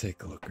 let's just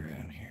take a look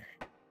around here.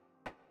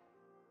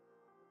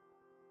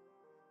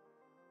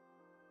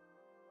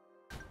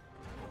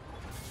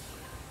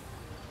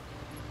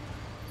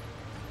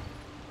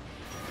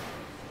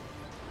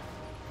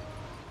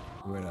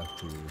 We might have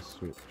to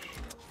switch.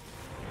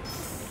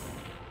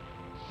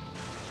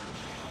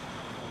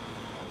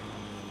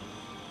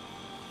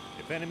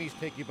 If enemies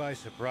take you by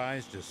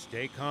surprise, just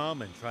stay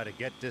calm and try to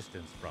get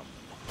distance from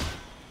them.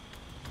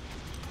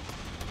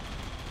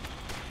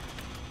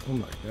 Oh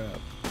my god.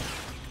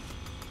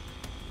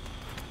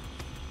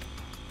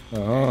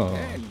 Oh,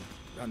 And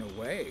run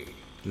away.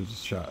 there's a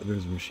shot.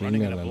 There's a machine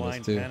Running in gun a on this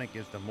blind too. panic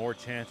gives them more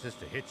chances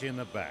to hit you in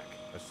the back.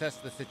 Assess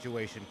the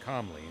situation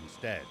calmly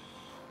instead.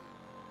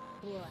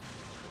 Blood.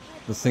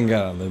 This thing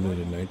got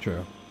unlimited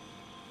nitro.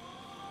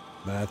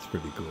 That's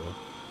pretty cool.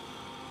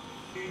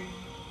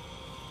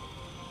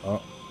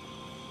 Oh,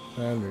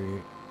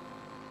 boundary.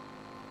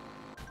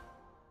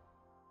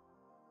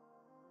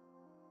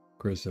 Of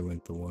course, I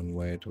went the one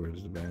way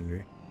towards the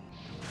boundary.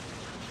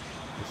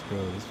 Let's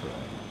go this way.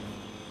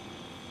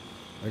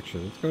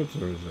 Actually, let's go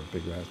towards a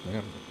big ass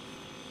mountain.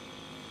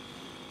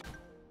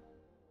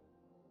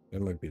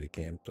 That might be the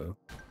camp, though.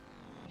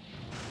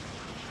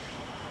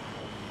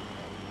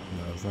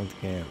 No, it's not the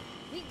camp.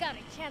 We got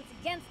a chance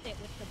against it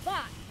with the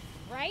bot,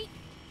 right?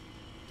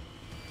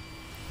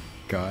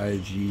 Guy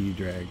G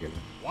Dragon.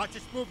 Watch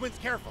its movements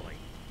carefully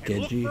and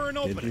look Genji? for an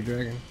Genji opening.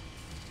 Dragon?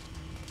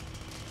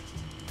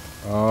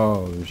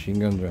 Oh, the machine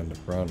guns are on the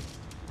front.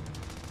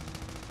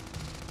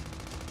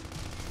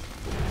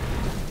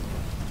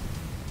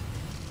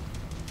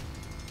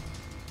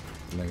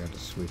 And I got to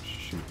switch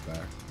shoot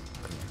back.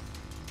 Okay.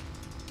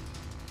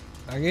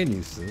 I get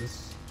used to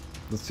this.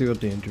 Let's see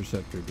what the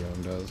interceptor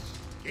drone does.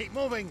 Keep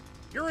moving.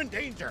 You're in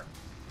danger.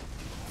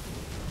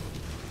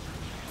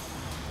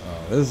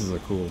 Oh, this is a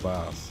cool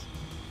boss.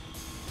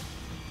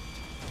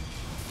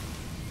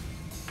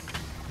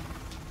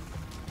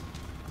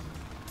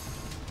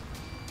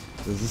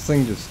 Does this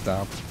thing just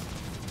stop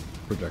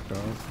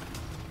projectiles?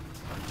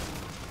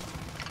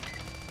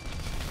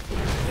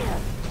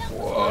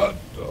 What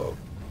the?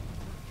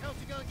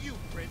 Counting on you,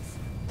 Prince.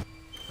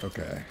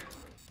 Okay.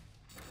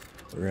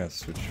 We're gonna have to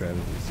switch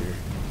strategies here.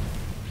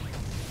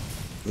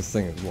 This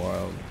thing is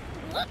wild.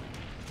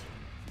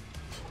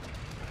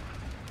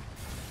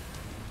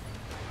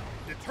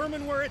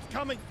 Determine where it's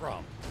coming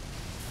from.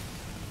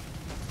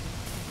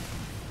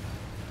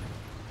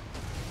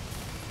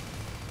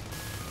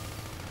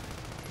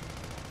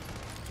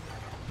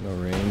 No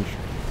range.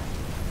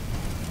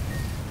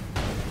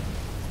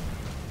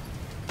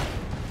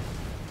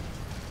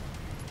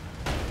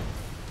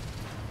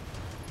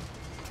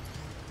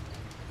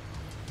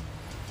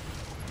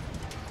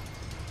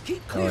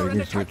 Keep Oh, clear you and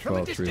can attack switch from while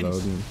a it's distance.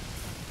 reloading.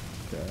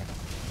 Okay.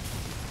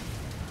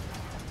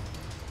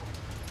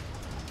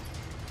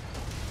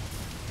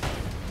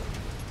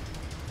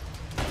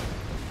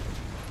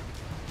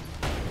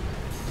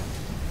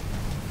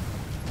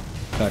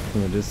 Attack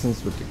from a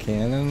distance with the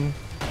cannon.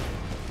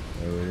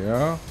 There we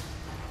go.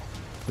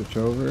 Switch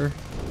over.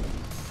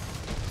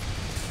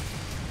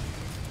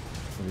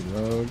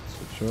 Reload.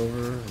 Switch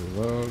over.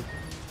 Reload.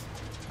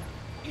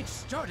 It's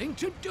starting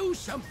to do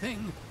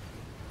something.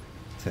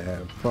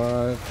 Tab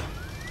 5.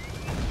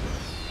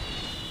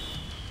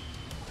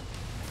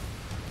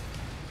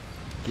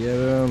 Get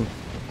him.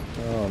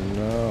 Oh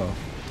no.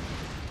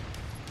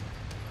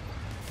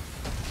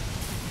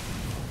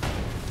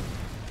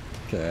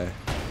 Okay.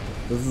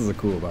 This is a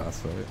cool boss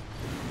fight.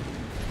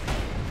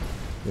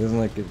 He doesn't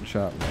like getting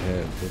shot in the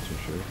head, that's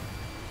for sure.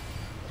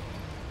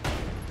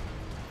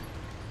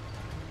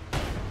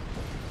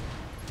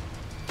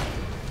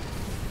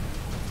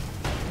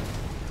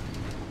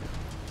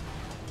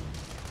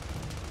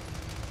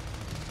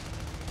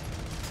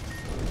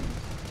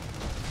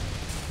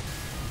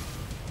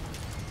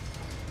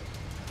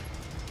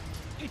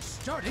 It's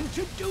starting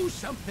to do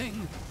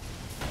something.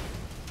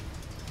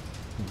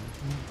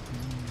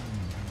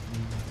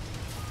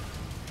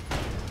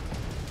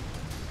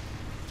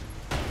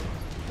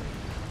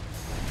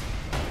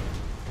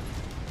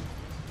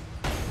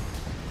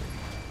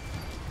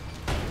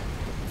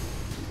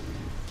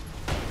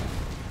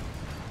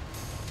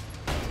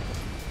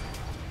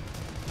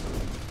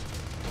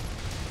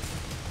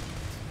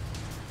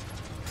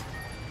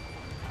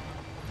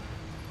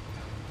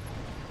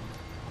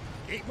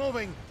 Keep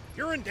moving.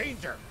 You're in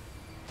danger.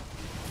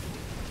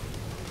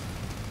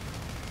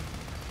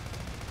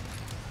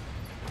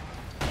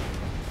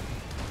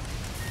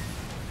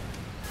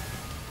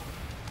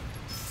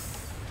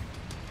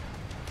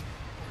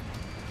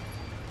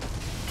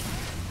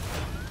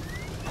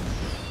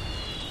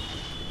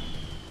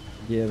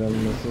 Yeah, them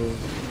missiles.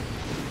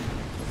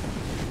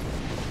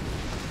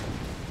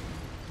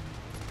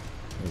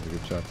 That was a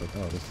good shot, but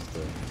oh, this is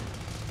the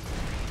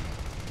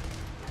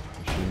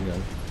machine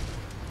gun.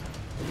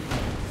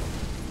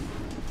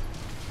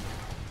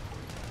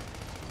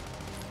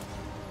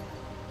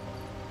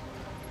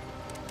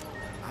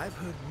 I've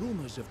heard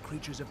rumors of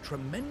creatures of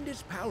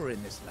tremendous power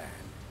in this land.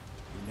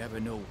 You never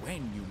know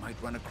when you might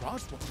run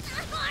across one.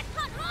 Hot,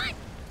 hot, hot!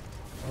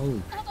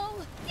 Oh.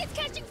 Uh-oh, it's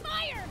catching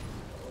fire!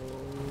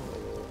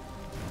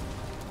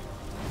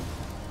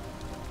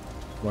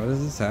 Why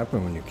does this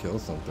happen when you kill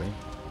something?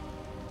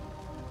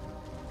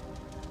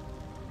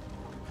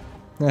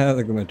 Ah,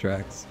 look at my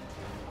tracks.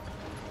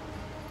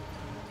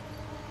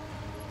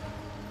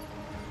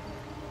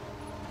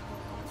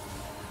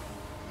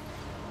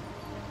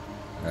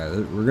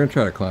 Alright, we're gonna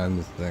try to climb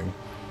this thing.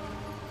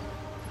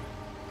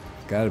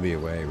 There's gotta be a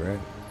way, right?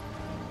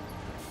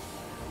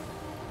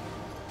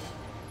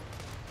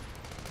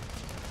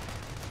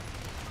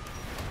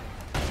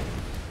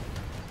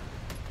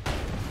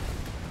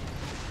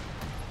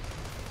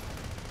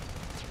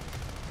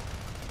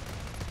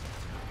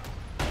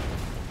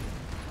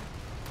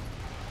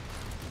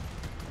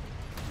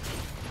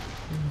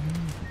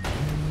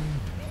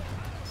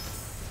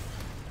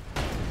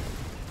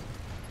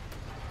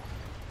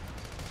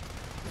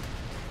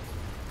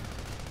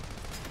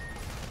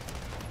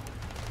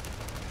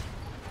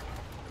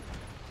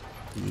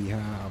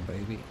 Yeehaw,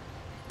 baby.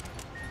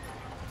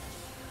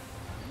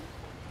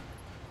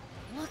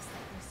 Looks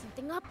like there's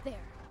something up there.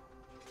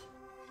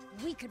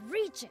 We could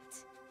reach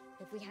it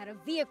if we had a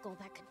vehicle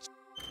that could.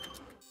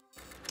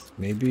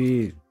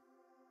 Maybe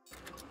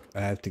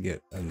I have to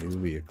get a new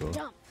vehicle.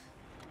 Jump.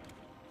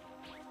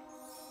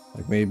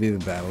 Like maybe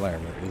the battle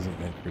armor isn't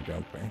meant for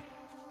jumping.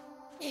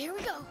 Here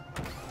we go.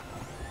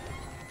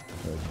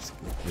 Or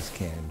just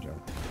can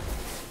jump.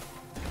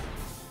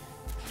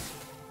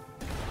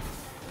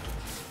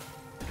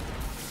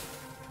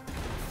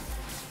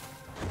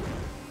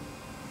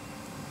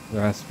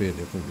 There has to be a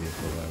different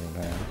vehicle that I don't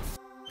have.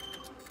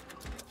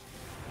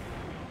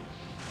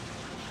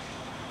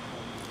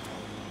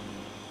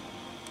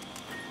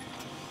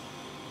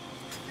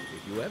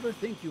 If you ever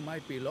think you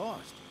might be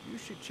lost, you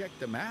should check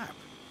the map.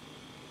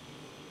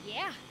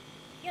 Yeah,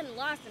 getting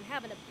lost and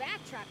having to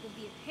backtrack would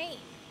be a pain.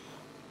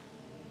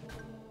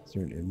 Is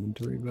there an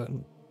inventory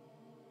button?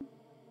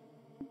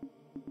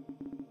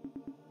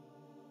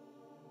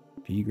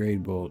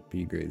 B-grade bolt,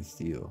 B-grade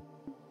steel.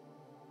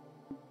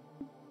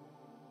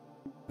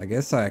 I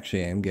guess I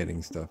actually am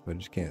getting stuff, I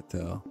just can't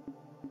tell.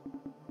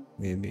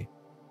 Maybe.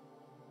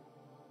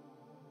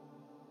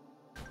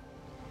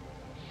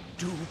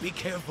 Do be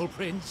careful,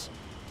 Prince.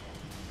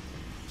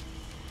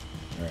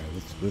 Alright,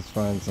 let's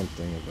find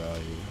something of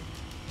value.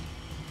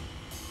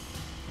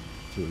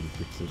 So we can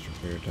fix this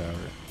repair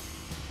tower.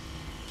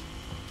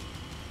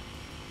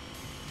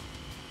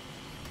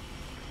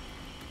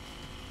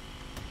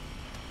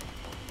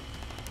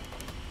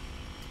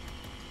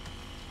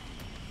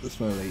 What's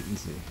my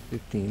latency?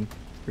 15.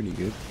 Pretty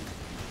good.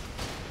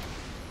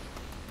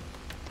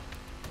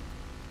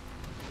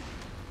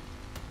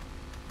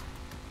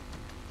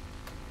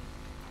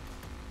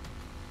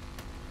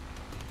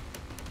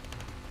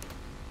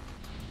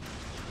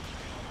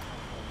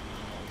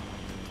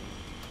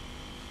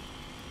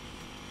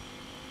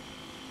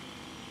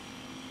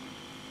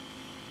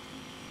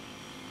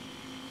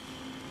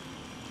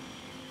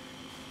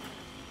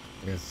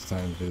 I guess it's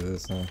time to do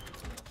this, huh?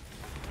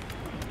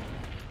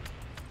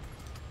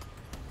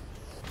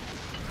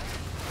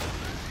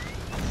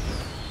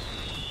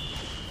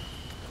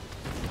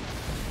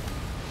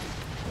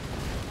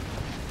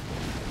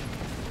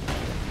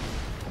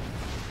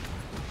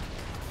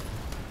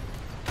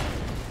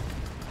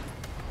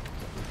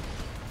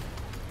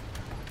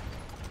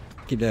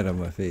 Get that on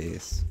my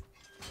face.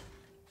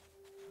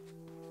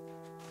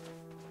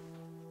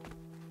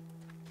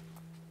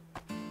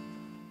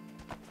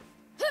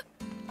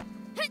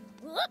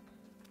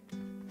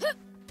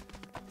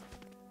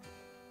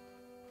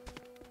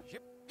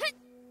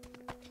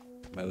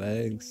 My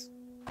legs.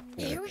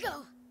 Here we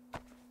go.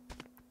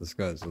 This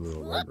guy's a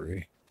little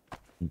rubbery.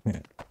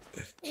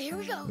 Here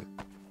we go.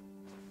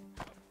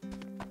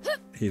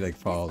 He like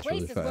falls This really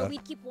place is where fast. we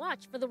keep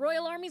watch for the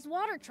Royal Army's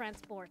water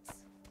transports.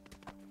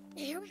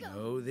 Here we go.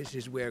 No, this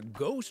is where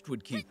Ghost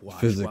would keep watch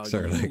Physics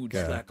while are you like, would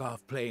slack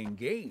off playing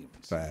games.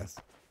 Fast.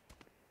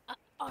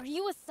 Are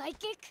you a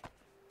psychic?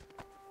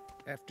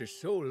 After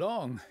so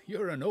long,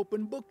 you're an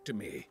open book to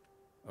me.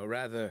 Or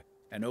rather,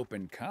 an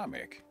open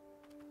comic.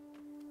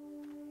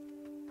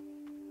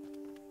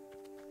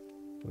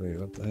 Wait,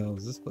 what the hell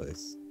is this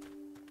place?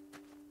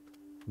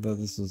 I thought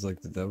this was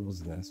like the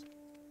devil's nest.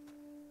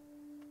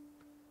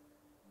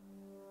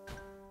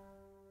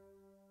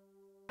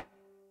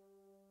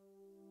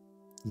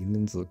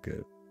 Demons look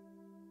good.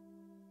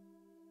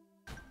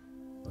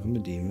 I'm a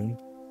demon.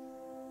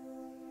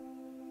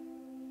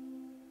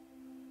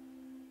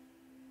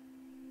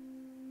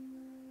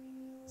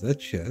 Is that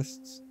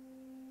chests?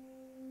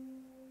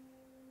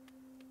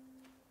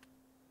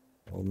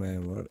 Old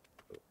man, what?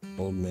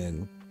 Old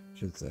man,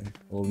 should say.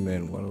 Old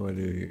man, what do I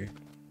do here?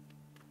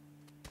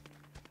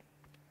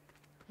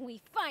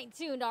 We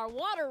fine-tuned our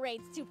water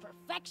raids to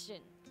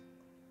perfection.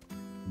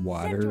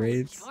 Water Zendor would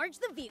raids? charge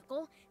the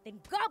vehicle, then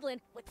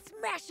Goblin would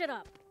smash it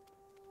up.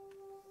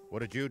 What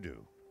did you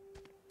do?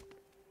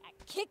 I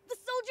kicked the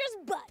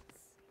soldiers' butts.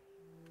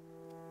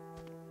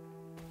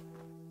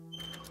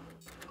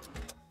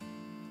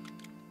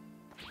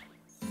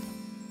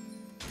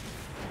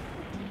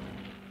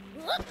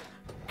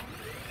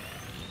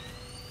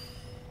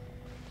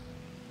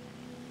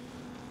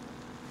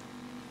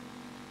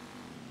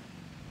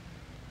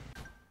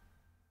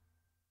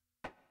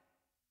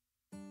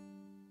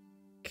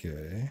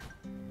 Okay.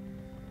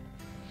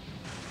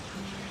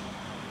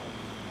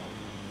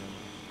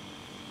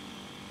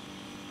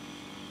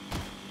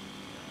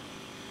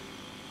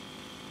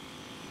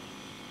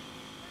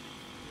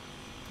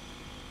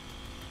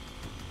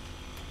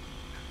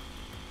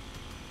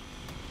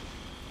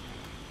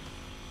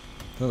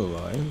 The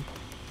line.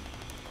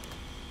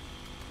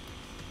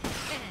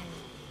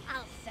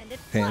 I'll send it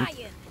Pant.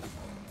 flying.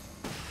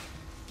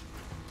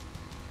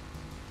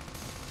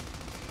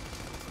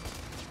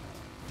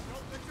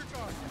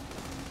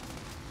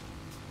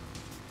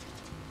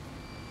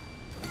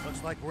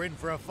 Looks like we're in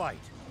for a fight.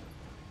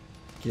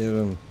 Get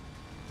him.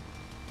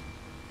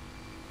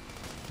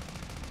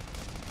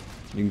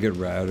 You can get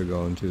Router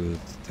going to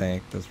its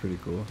tank. That's pretty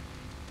cool.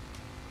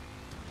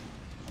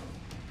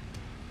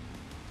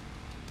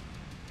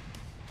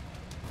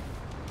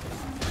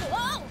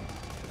 Whoa!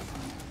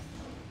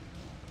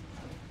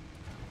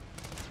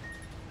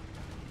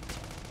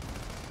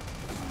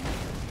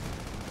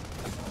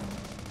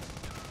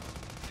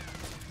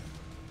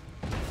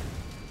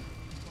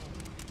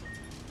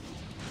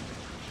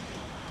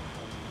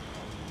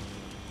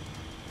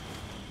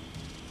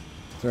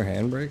 Is there a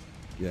handbrake?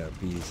 Yeah,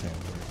 B's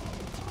handbrake.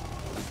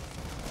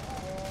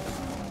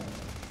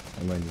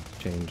 I might need to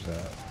change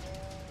that.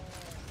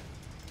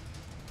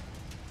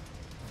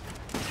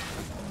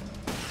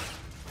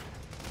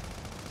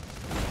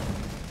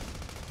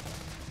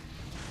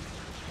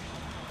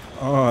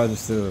 Oh, I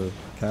just did a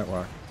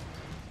catwalk.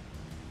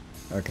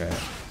 Okay.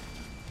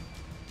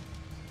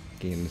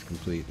 Game is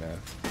complete now.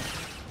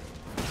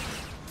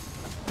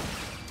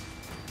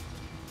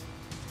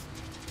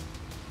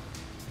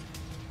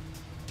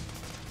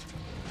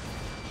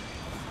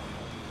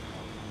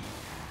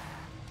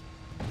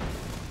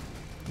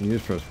 You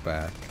just press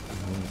back.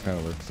 It kind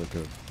of works like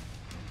a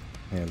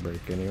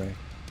handbrake anyway.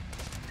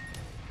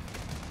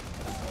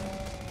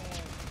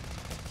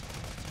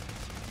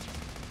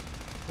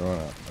 Oh, no,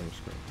 I'm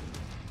just going.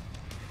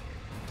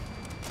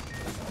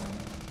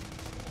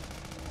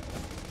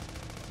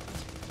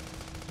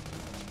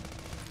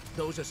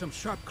 Those are some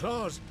sharp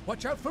claws.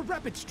 Watch out for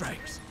rapid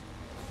strikes.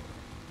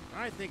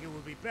 I think it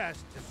would be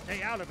best to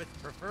stay out of its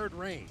preferred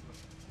range.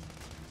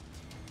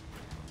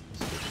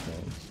 Switch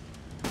phones.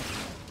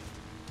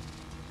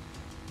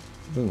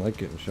 Doesn't like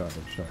getting shot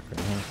with shotgun,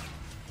 huh?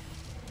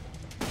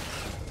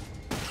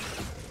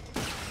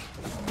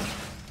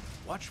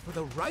 Watch for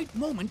the right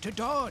moment to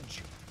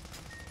dodge.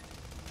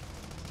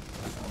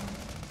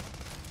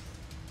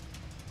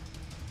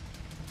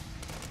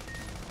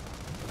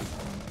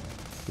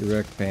 You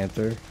wrecked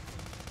Panther.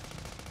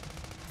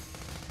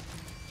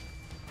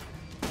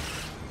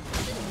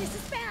 This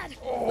is bad.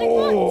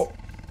 Oh!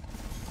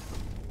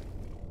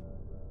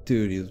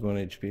 Dude, he was 1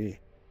 HP.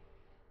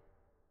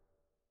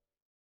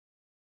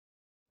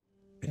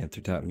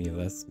 Panther taught me a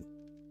lesson.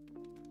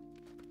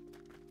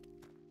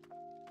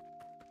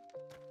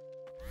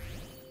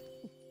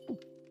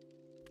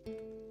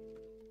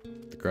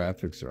 The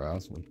graphics are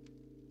awesome.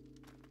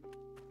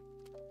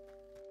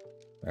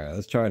 Alright,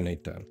 let's try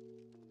nighttime.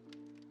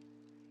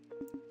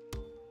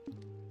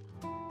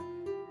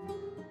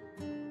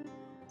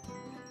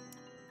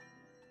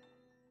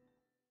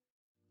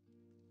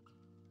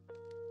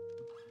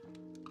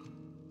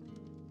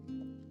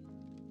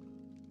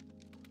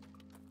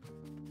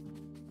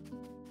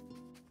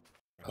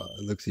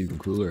 It looks even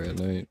cooler at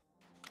night.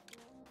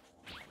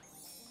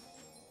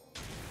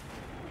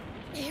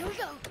 Here we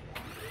go.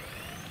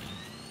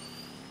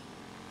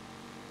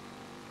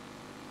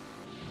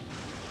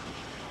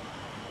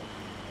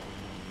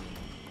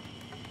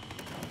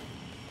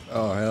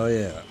 Oh, hell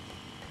yeah.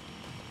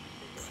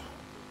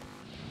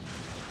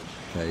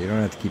 Okay, you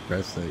don't have to keep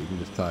pressing it. You can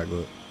just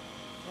toggle it.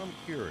 I'm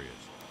curious.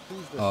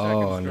 Who's the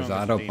Oh, second and there's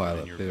strongest demon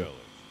autopilot, in your too. village?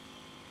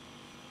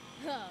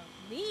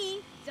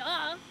 Me?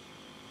 Duh.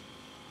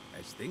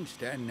 As things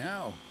stand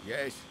now,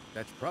 yes,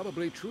 that's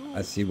probably true.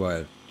 I see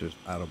why there's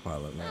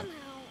autopilot now. Somehow,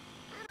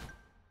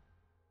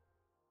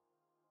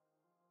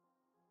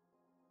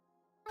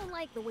 I don't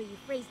like the way you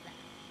phrased that.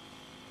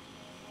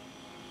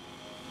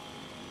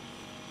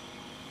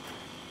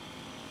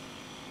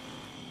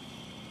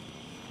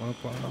 Pom,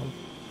 pom.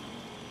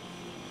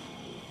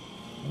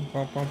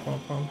 Pom, pom, pom,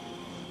 pom.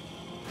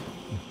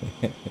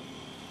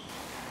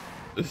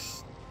 Look at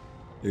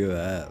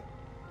that.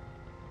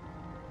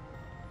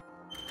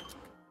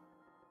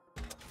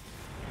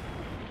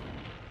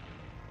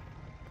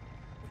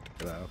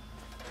 Get out.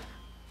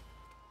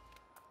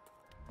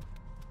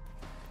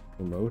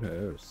 Remote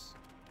house.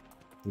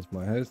 This is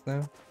my house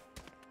now?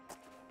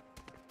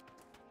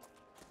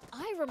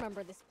 I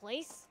remember this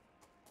place.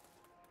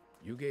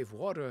 You gave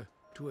water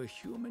to a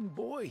human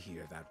boy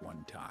here that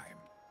one time.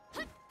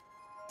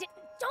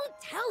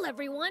 Don't tell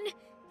everyone.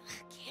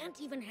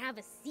 Can't even have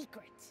a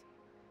secret.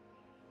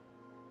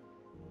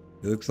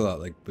 It looks a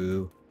lot like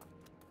Boo.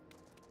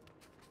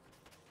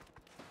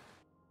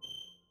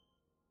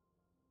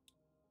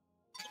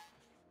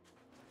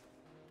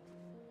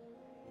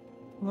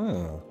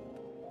 Oh.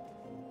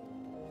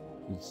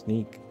 Good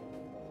sneak.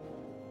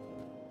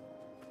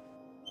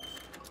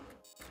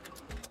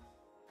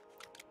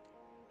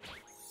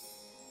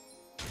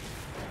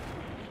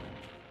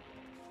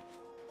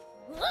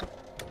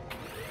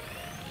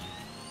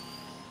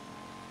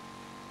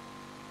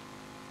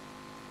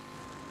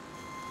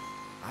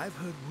 I've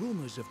heard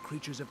rumors of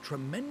creatures of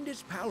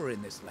tremendous power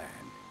in this land.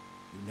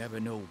 You never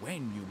know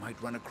when you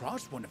might run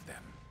across one of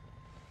them.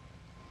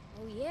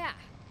 Oh yeah,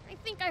 I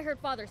think I heard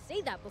Father say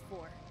that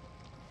before.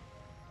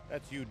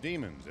 That's you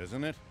demons,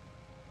 isn't it?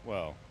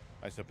 Well,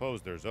 I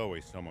suppose there's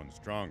always someone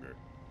stronger.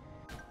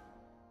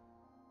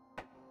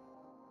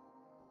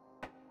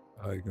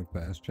 Oh, you can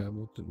fast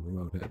travel to the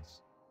remote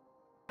house.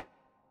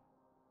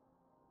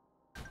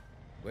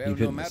 Well, You no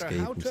couldn't matter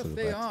escape how instead tough of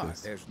they back are,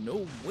 space. there's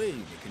no way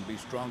they can be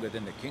stronger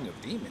than the King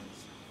of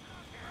Demons.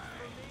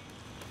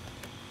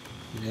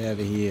 Get out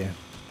of here.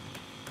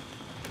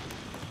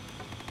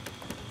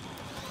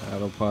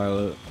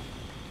 Autopilot.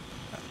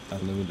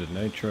 Unlimited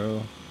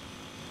nitro.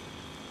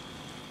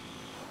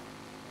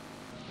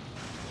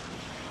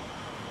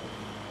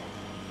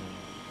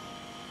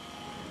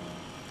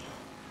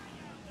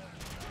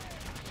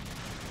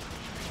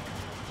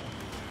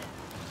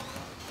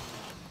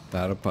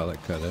 The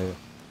autopilot cut out.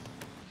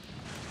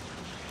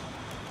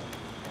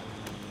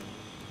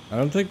 I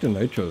don't think the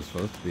nitro is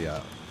supposed to be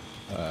out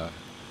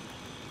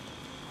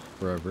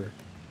forever.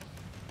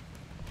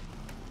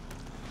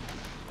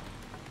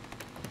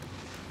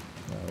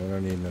 No, we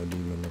don't need no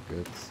demon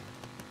liquids.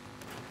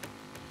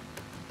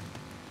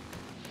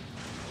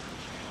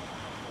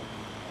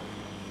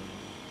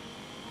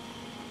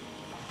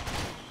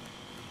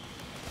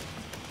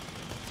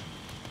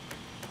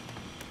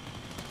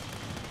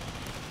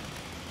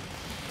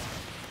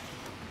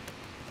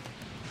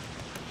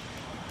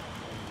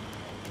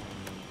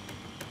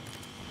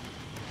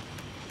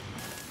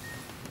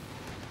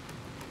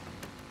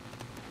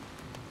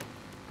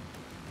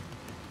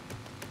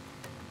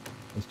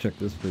 Let's check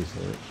this place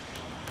out.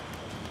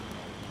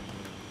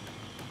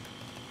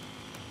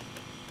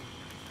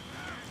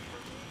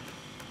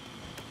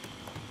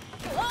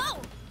 Whoa!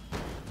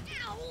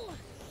 Ow!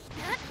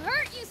 That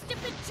hurt, you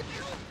stupid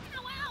child!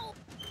 Ow, ow!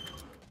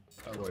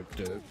 I wiped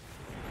it.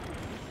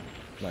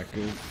 Not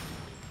good.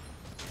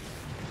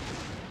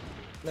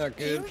 Not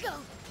Here good. we go.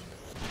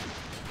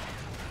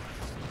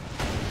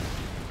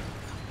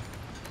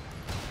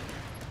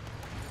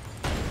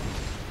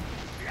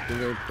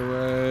 Get out the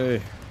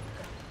way.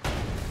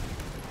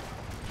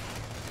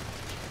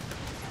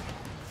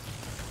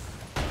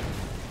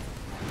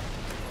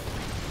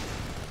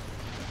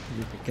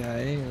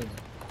 Yippee-ki-yay.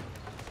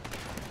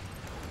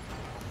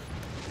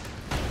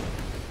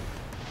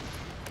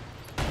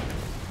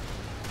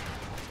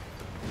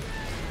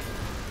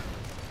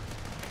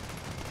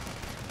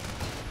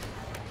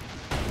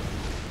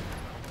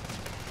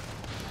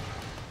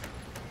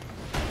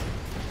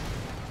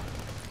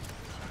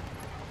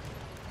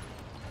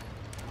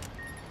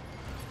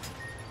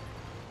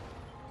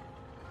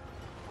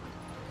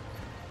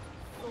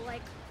 So,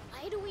 like,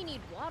 why do we need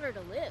water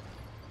to live?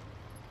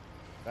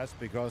 That's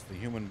because the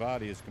human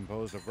body is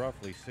composed of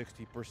roughly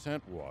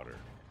 60% water.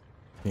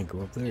 Can't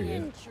go up there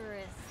yet.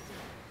 Interesting.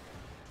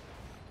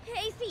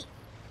 Hey, Thief,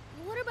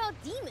 what about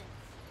demons?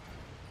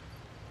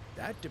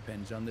 That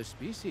depends on the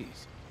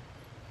species.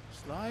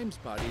 Slime's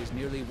body is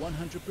nearly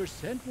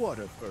 100%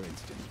 water, for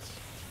instance.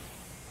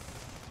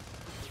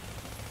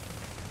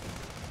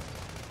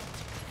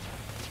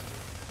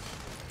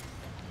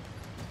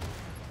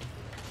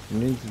 It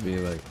needs to be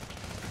like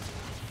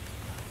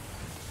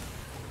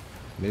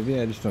Maybe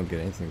I just don't get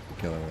anything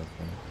for killing this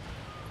thing.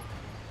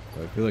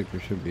 But I feel like there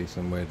should be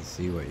some way to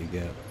see what you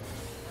get.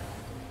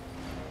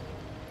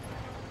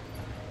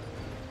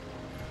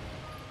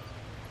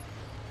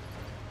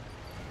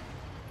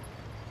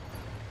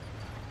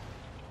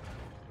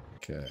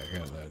 Okay, I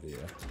got an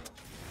idea.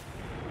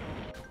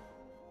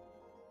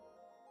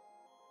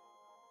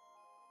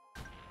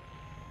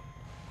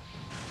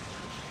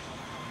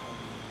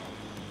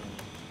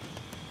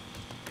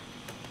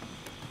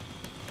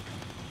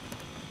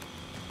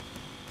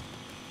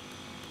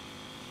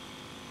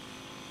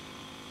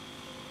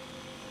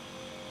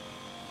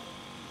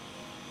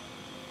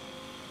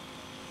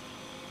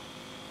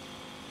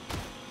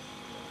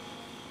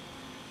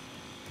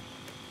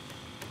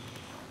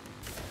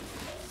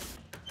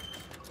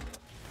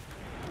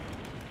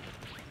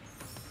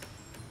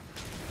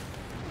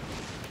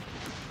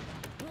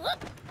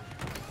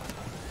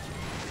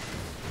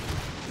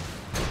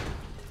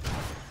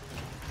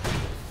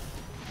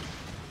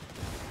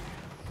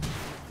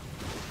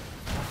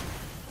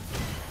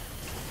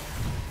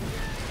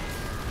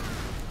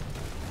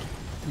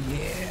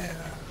 Yeah.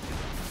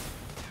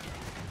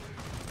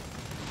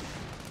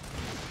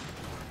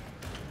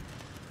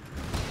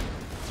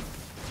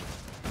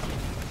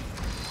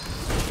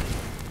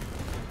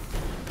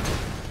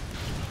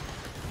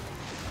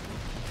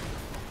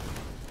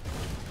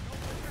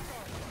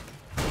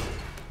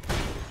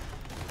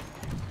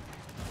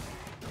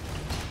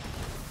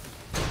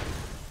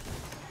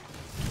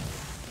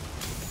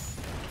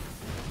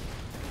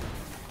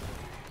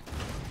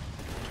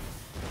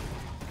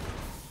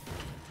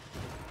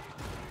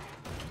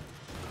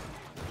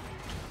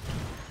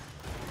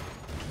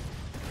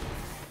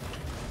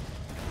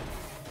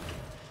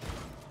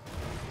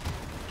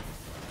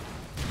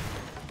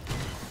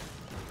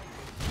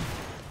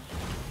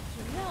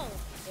 You know,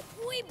 if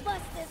we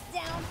bust this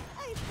down,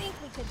 I think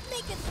we could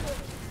make it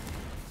through.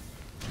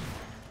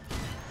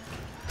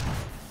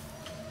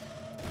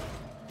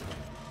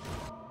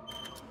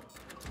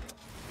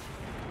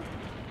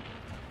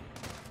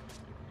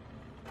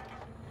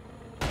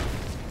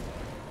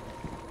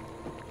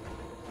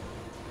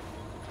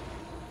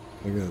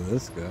 Look at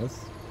this,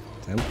 Gus.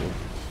 Temple.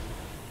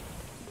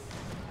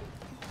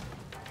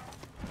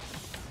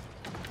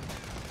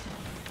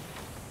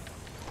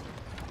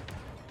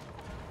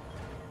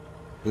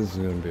 This is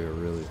gonna be a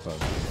really fun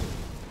game.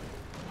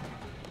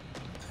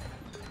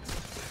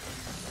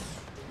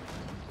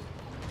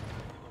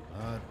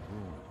 Odd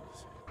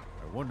ruins.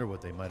 I wonder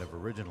what they might have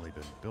originally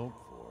been built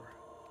for.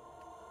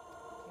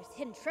 There's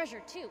hidden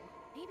treasure too.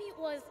 Maybe it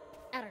was,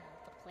 I don't know,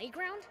 the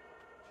playground?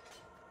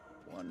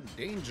 One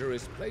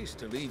dangerous place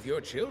to leave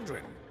your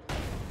children.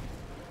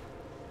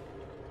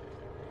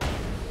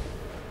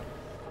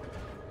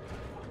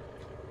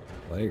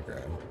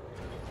 Playground.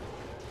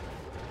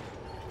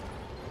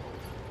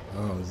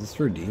 Oh, is this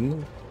for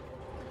demons?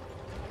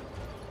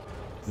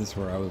 Is this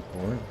where I was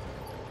born?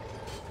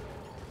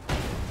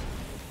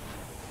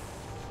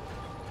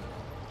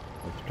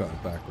 Let's draw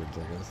it backwards,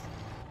 I guess.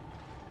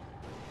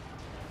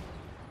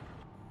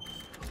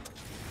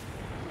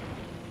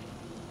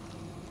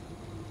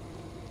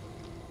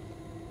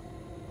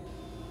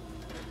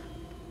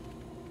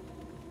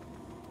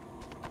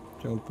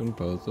 Jumping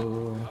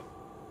puzzle.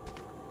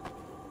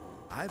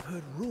 I've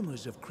heard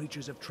rumors of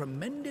creatures of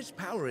tremendous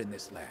power in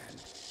this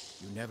land.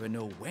 You never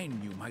know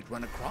when you might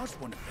run across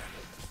one of them.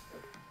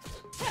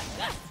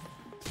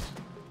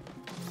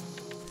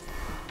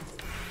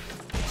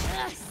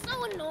 Ugh,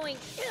 so annoying.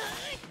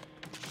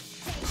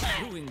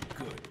 Doing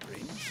good,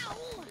 Prince. Ow.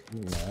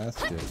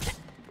 Nasty.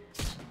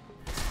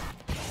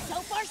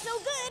 So far, so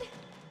good.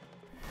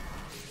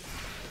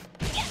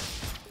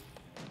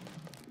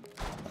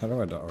 How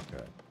do I do?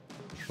 Okay.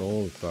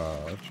 Control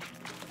dodge.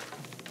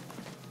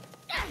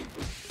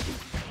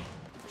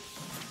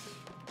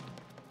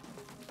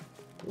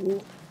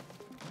 Ooh.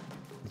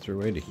 Is there a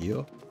way to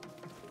heal?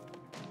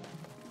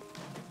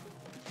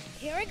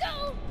 Here we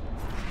go.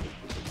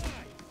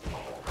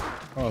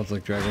 Oh, it's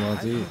like Dragon Ball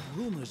I've Z. heard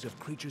rumors of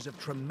creatures of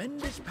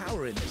tremendous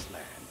power in this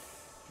land.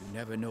 You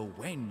never know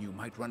when you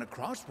might run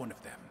across one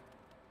of them.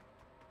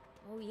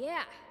 Oh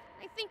yeah,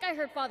 I think I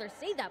heard Father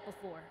say that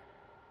before.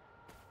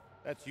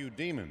 That's you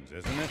demons,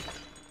 isn't it?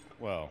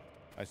 Well,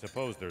 I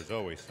suppose there's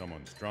always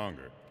someone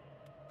stronger.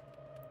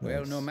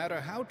 Well, Nice. no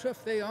matter how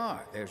tough they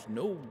are, there's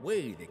no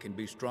way they can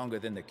be stronger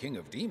than the King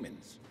of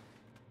Demons.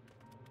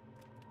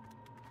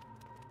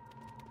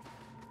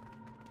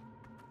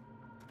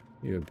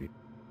 You'd be.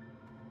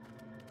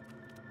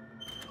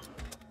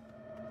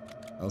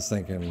 I was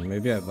thinking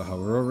maybe I have to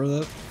hover over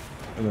that,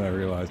 and then I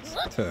realized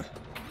to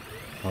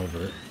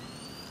hover.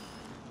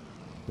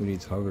 Who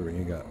needs hover when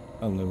you got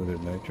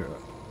unlimited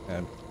nitro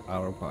and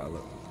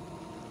autopilot?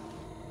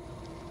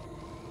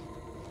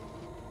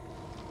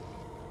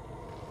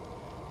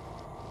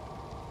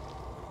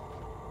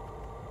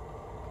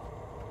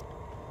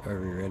 Are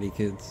we ready,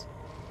 kids?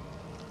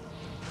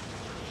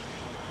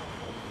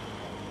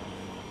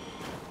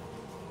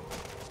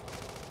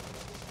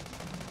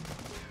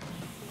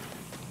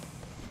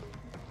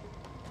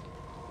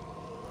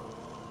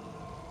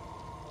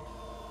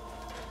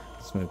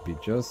 This might be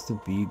just the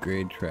B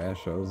grade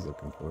trash I was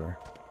looking for.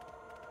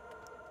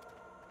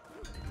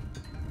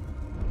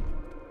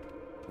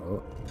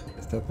 Oh,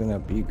 it's definitely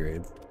not B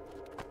grade.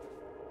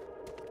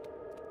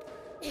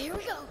 Here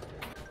we go.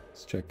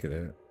 Let's check it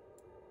out.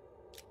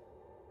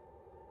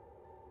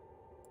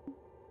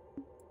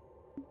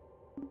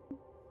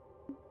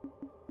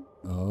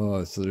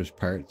 Oh, so there's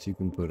parts you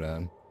can put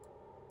on.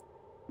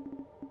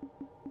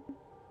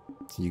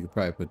 So you could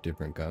probably put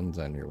different guns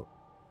on your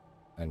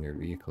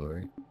vehicle,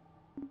 right?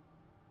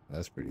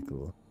 That's pretty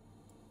cool.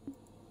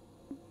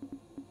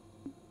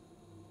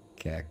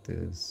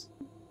 Cactus.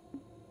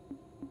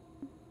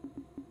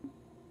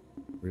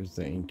 Where's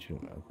the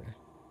ancient? Okay.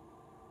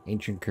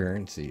 Ancient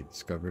currency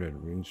discovered at a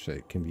rune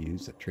site can be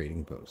used at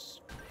trading posts.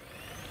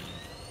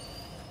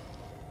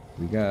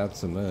 We got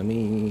some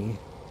money.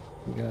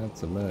 We got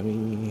some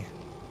money.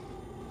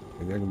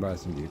 Maybe I can buy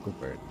some vehicle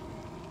parts.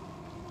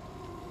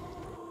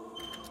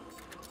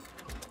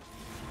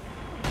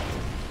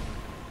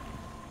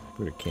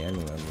 Put a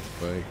cannon on this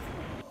bike.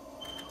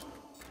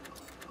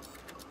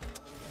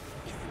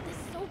 Isn't this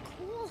so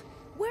cool?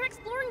 We're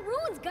exploring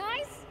ruins,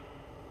 guys!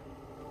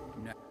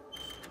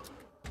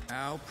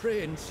 Now,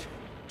 Prince,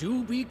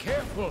 do be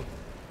careful.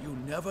 You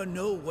never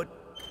know what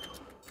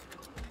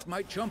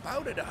might jump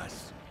out at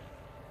us.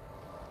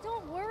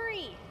 Don't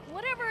worry.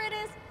 Whatever it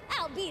is,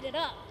 I'll beat it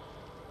up.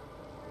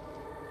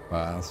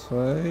 Boss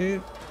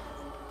fight?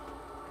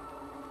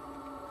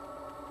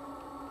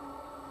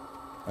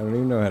 I don't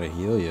even know how to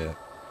heal yet.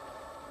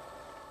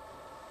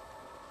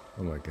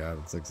 Oh my god,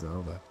 it's like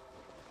Zelda.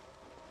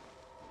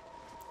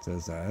 It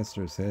says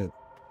Astra's hit.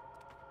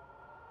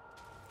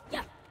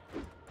 Yeah.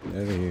 Get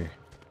out of here.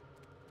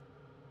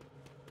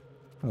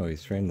 Oh,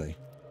 he's friendly.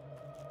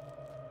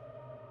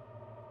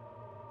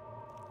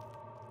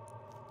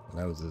 And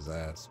that was his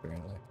ass,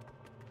 apparently.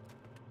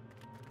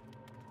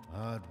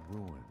 Odd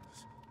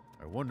ruins.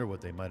 I wonder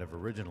what they might have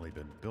originally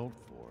been built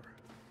for.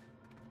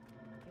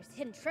 There's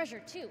hidden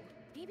treasure, too.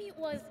 Maybe it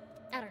was,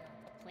 I don't know,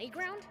 a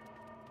playground?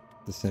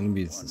 The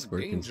centipedes, the One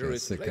scorpions, got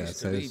dangerous sick place ass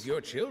to leave house. your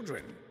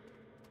children.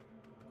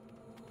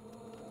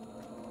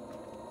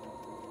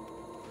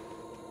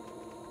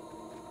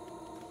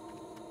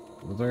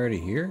 Was I already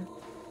here?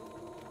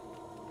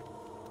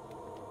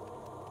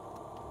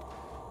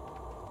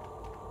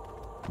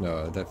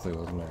 No, it definitely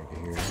wasn't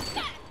already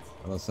here.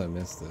 Unless I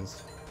missed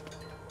this.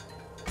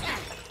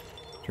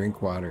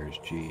 Drink water is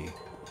G.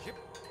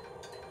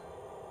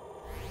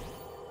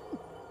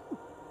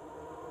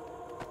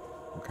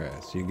 Okay,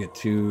 so you get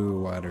 2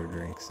 water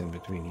drinks in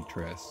between each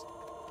rest.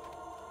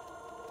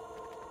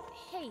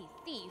 Hey,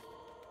 thief.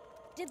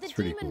 Did the It's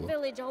pretty demon cool.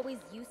 village always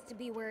used to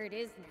be where it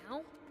is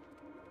now?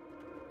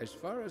 As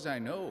far as I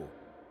know,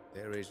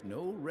 there is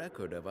no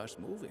record of us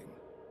moving.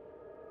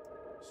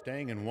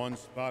 Staying in one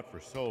spot for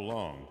so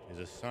long is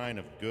a sign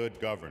of good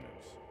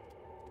governance.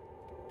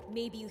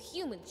 Maybe you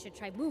humans should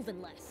try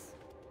moving less.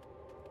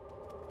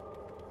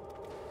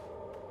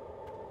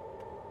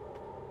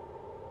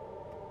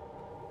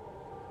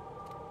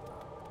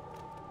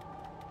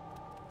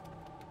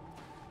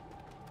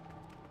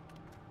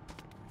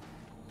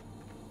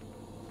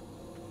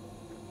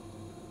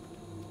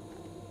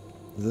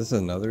 Is this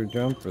another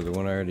jump or the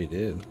one I already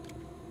did?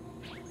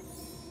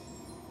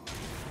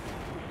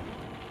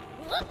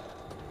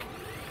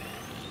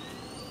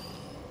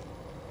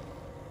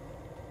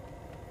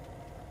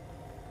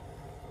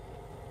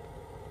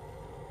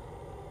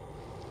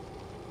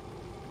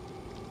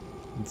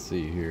 Let's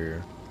see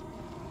here.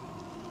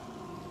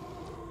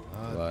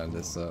 Line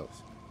this up.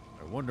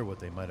 I wonder what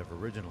they might have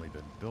originally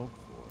been built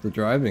for. The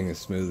driving is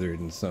smoother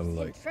than some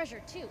like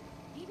Treasure too.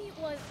 Maybe it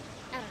was,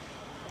 I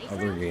don't know,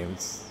 other playground?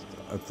 games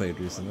I've played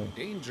recently.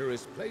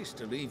 Dangerous place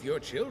to leave your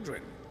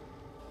children.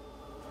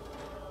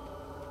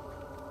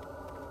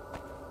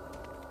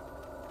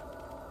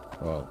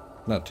 Well,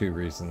 not too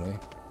recently.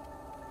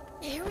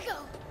 Here we go.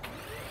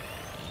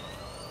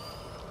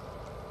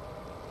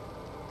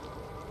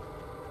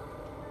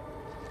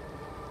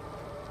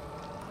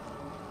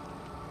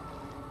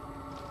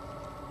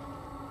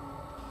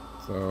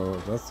 So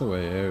that's the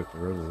way out.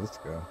 Where does this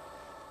go?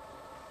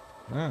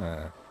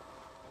 Ah.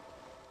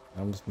 I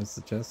almost missed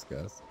the chest,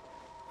 guys.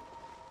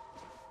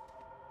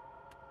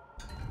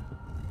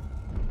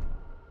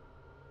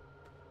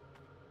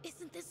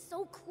 Isn't this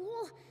so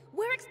cool?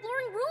 We're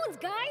exploring ruins,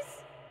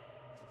 guys!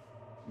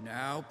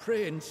 Now,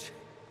 Prince,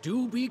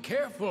 do be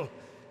careful.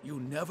 You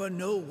never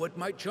know what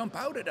might jump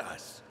out at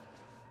us.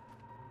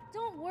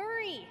 Don't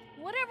worry.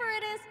 Whatever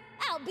it is,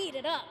 I'll beat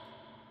it up.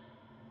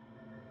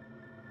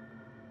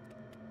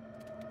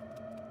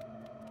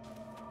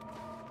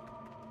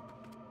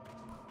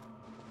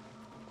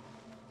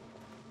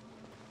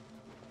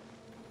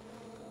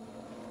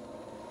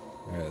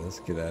 Alright, let's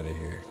get out of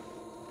here.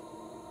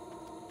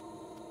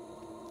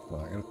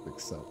 Well, I gotta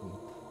fix something.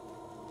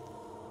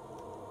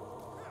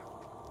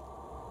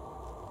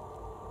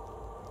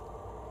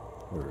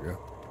 There we go.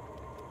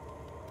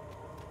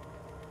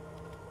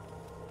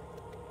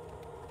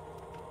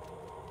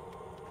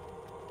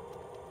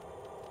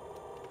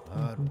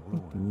 Odd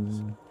ruins.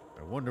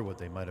 I wonder what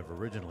they might have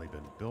originally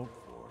been built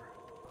for.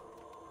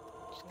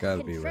 It's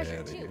gotta be Hidden way treasure,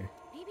 out of too. here.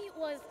 Maybe it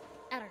was,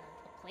 I don't know,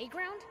 a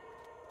playground?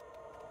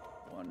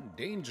 One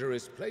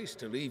dangerous place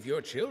to leave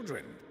your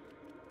children.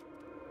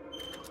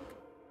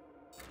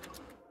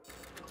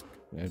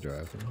 Can I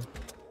drive through?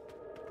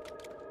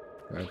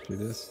 Drive through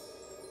this?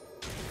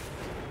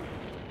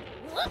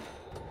 Whoop!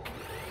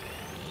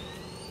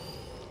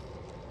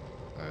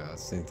 Oh yeah,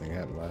 same thing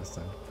happened last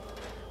time.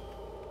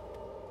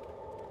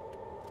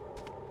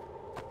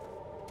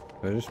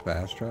 Did I just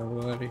fast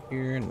travel out of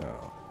here?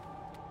 No.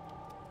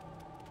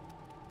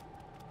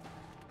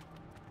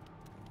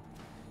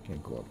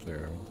 Can't go up there,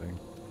 I don't think.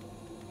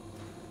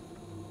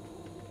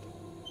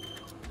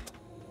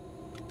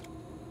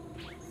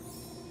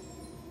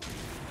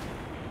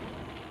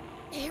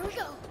 Here we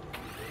go.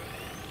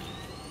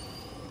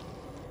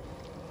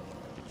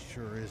 It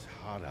sure is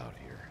hot out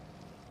here.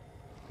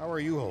 How are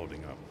you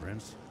holding up,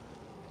 Prince?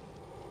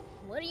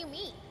 What do you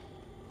mean?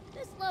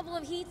 This level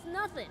of heat's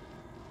nothing.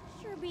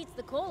 Sure beats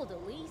the cold,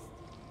 at least.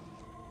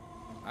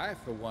 I,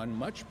 for one,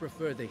 much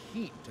prefer the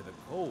heat to the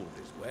cold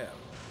as well.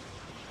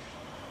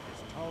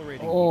 Is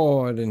tolerating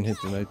Oh, I didn't hit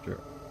the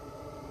nitro.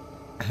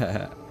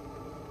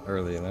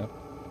 Early enough.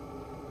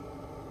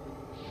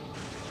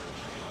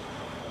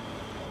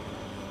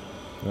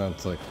 No,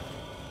 it's like...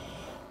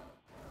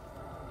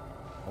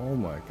 Oh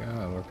my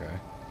god, okay.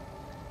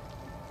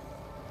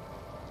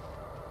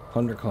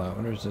 100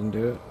 kilometers didn't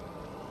do it.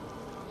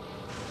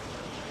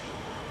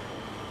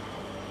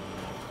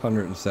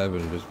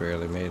 107 just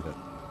barely made it.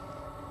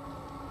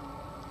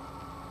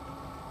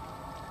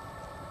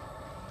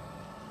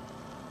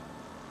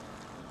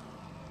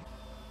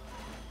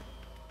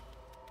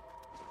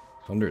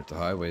 Hundred to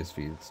highway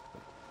speeds.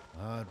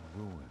 odd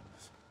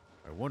ruins.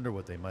 I wonder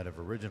what they might have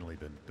originally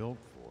been built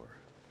for.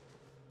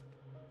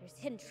 There's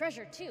hidden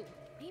treasure, too.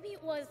 Maybe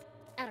it was,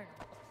 I don't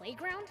know, a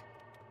playground?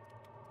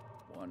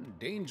 One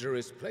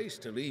dangerous place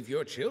to leave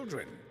your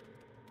children.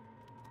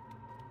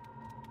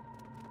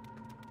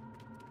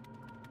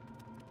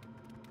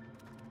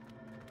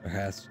 There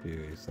has to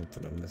be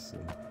something I'm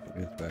missing.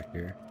 It's back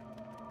here.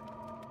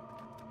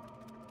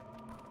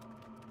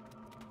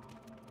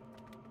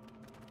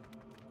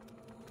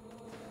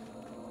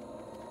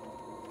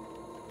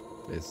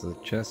 Okay, so the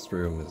chest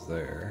room is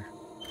there.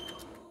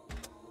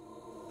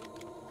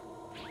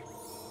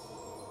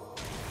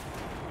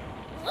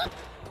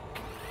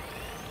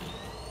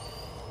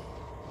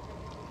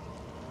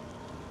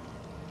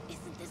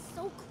 Isn't this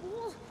so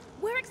cool?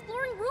 We're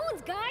exploring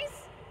ruins,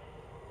 guys!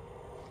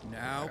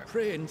 Now,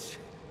 Prince,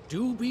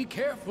 do be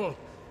careful.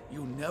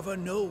 You never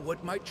know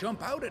what might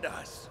jump out at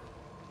us.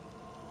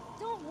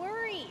 Don't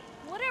worry.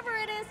 Whatever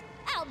it is,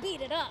 I'll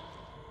beat it up.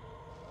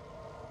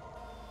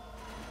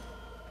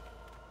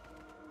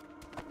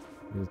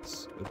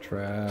 It's a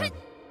trap.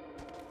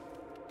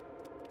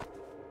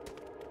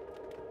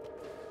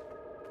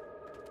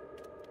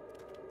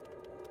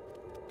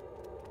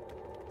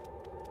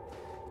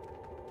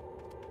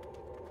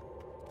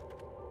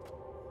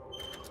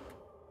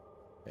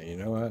 Hey, you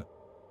know what?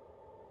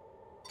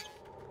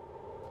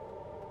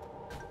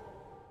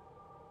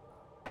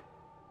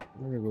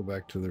 I'm gonna go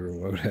back to the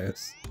remote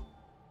house.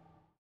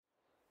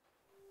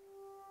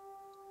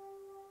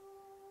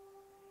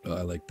 Oh,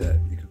 I like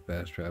that. You can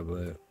fast travel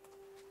it.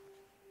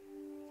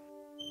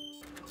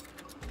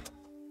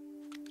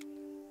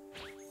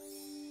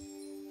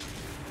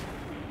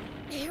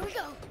 Here we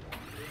go.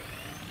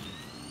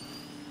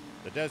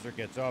 The desert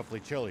gets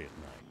awfully chilly at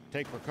night.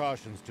 Take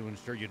precautions to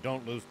ensure you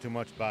don't lose too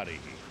much body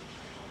heat.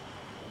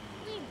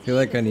 I feel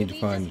like I need to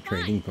find a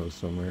trading post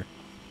somewhere.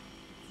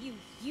 You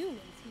humans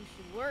who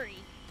should worry.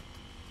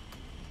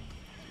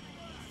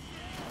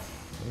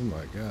 Oh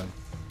my god.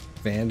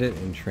 Bandit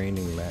and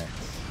training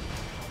max.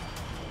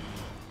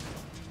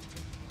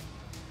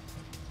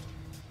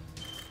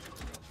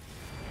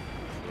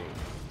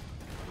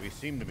 We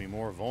seem to be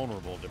more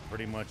vulnerable to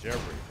pretty much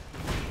everything.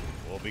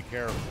 We'll be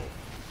careful.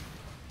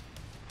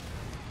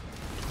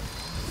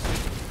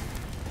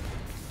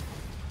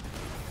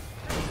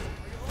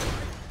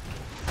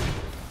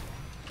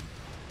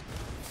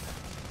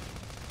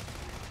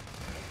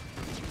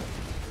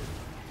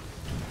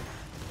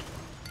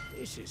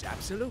 This is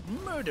absolute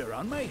murder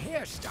on my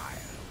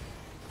hairstyle.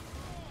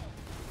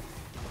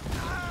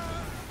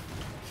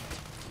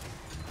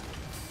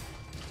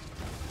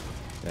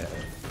 Yeah.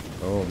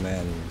 Oh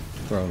man,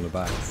 throwing the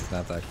box.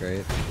 Not that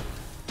great.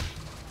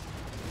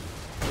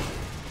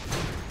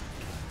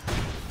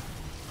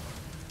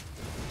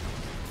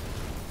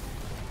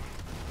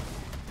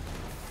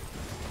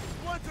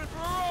 Once and for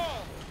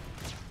all!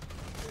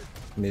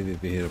 Maybe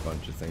if you hit a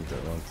bunch of things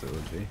at once, it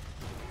would be.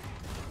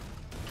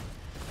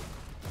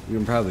 You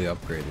can probably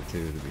upgrade it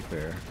too, to be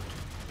fair.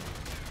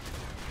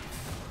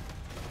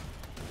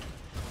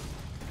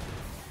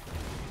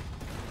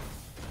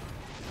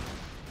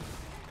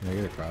 Can I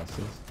get across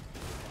this?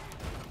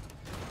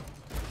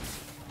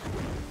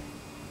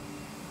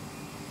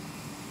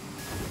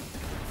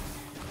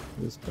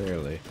 Just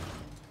barely.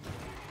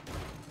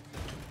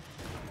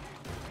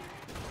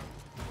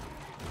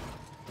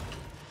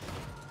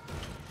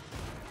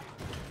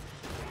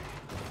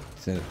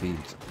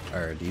 Centipedes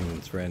are a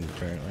demon's friend,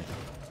 apparently.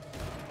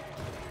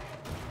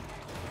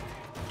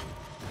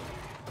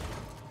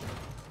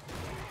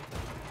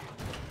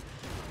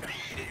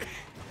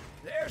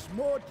 There's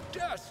more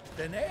dust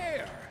than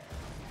air.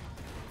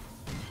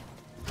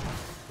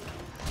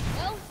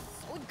 Well,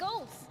 so it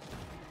goes.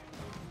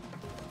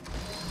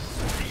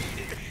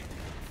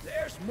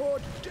 There's more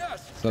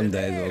dust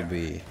Someday than air. there'll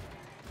be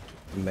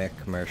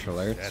mech martial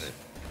Said arts. it.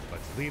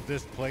 Let's leave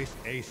this place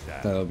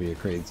ASAP. That'll be a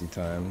crazy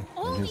time in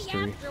Only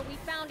history. after we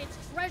found its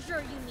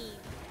treasure, you mean.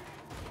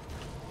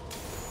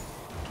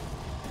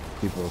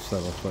 People will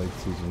settle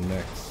fights using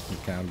mechs in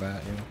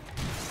combat, you know?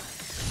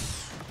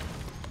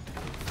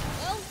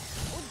 Well,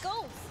 so it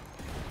goes.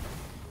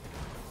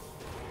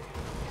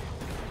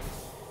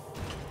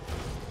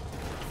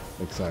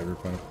 Like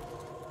Cyberpunk.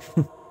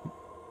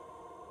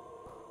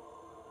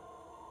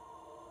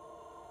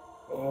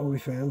 Oh, we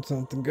found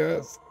something,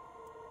 guys.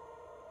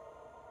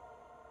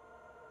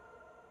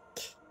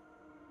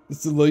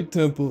 It's the Light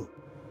Temple.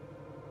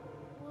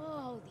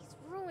 Whoa, these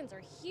ruins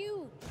are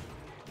huge.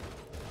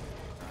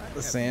 I The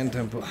have Sand never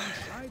Temple. been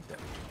inside them,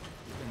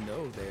 even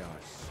though they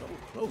are so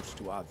close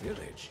to our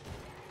village.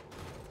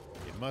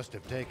 It must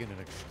have taken an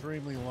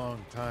extremely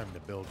long time to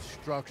build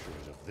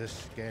structures of this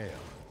scale.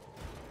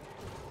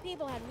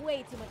 People had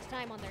way too much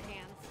time on their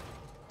hands.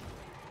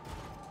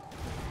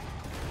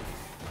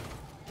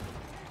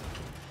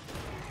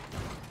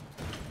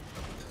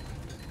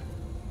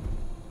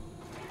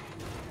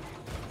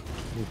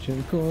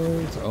 Kitchen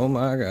coins. Oh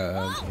my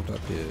god. What's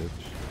up, bitch?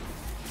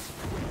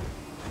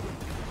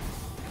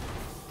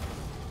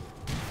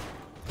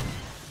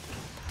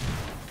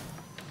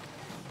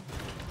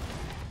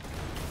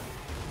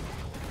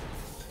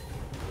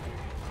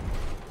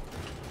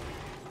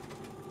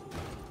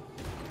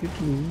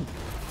 Kitchen.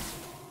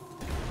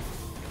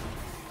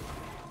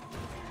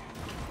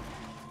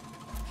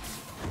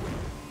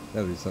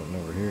 Gotta be something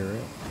over here, right?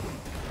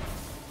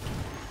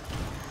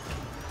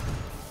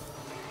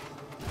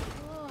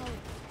 Whoa,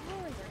 these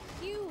ruins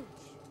are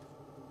huge.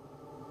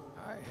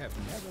 I have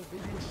never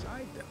been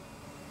inside them,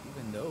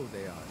 even though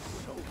they are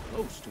so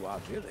close to our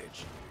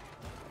village.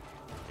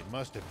 It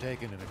must have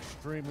taken an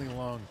extremely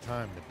long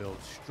time to build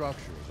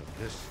structures of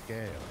this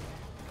scale.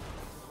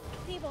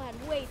 People had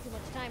way too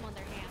much time on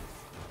their hands.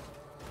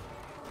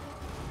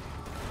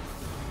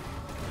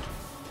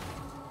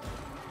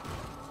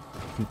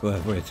 People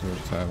have way too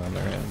much time on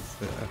their hands.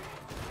 Yeah.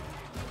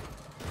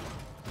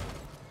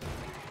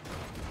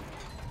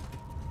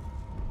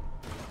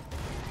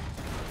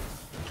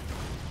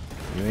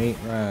 You ain't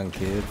wrong,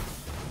 kid.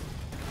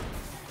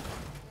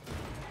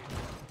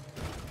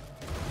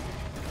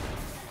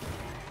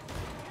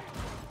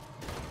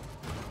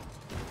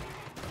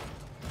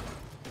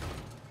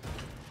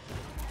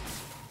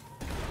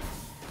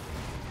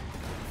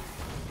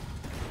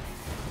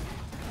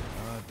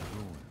 Odd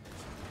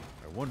ruins.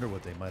 I wonder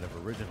what they might have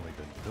originally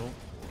been built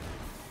for.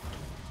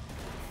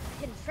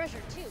 Hidden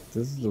treasure, too.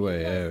 This is the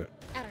way out.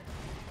 I don't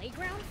know,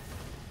 playground?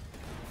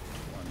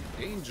 One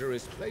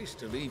dangerous place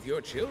to leave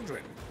your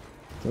children.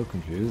 So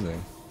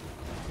confusing.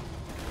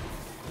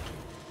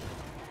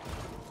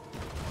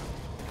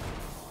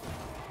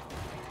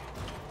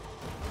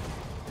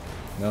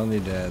 They'll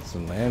need to add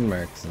some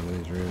landmarks in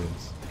these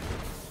ruins.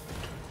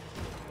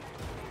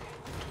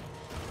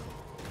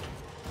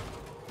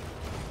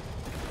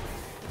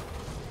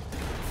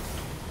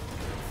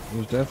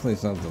 There's definitely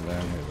something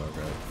down here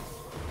though, guys.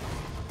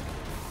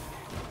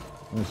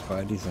 My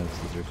spidey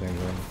senses are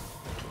tingling.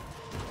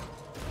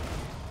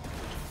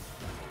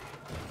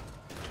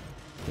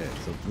 Okay,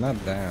 so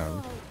not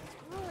down, Whoa,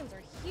 these ruins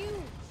are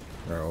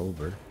huge. or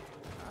over.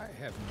 I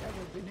have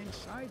never been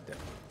inside them,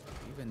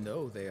 even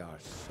though they are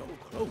so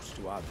close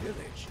to our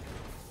village.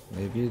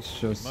 Maybe it's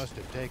It just must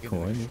have taken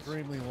coins. an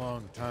extremely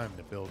long time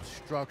to build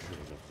structures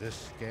of this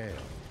scale.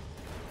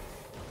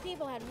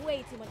 People had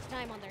way too much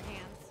time on their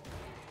hands.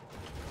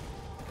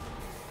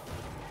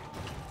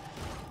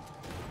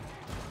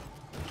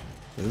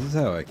 This is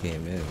how I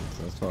came in,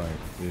 so that's why I'm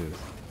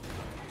confused.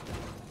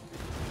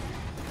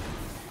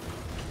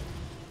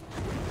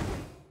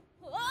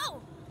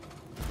 Whoa!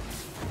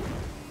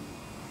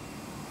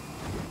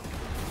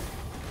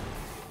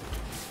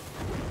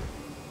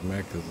 The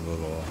mech is a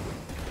little,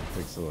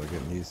 takes a little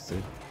getting used to.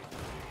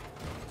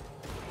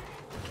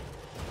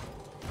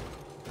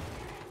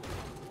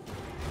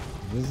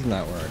 This is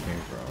not where I came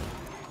from.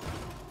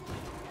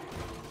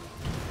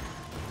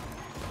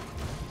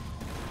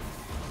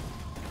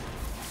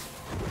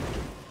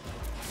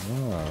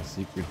 Oh,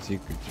 secrets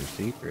are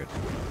secret.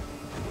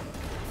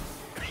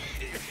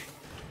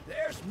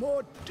 There's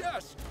more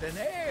dust than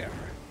air.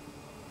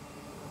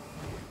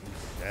 You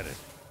said it.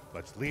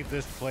 Let's leave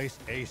this place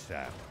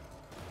ASAP.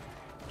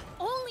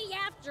 Only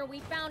after we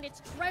found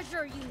its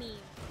treasure, you mean.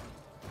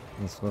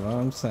 That's what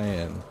I'm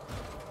saying.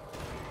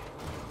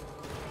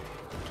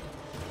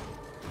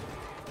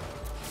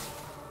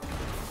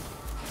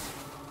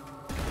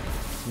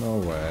 No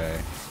way.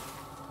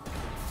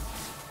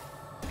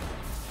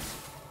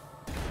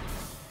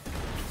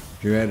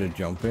 If you had a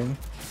jumping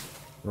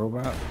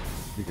robot,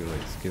 you could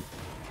like skip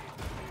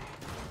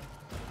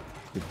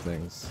good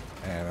things.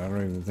 And I don't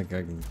even think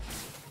I can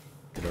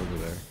get over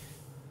there.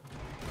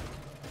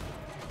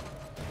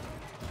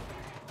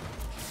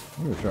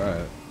 I'm gonna try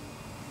it.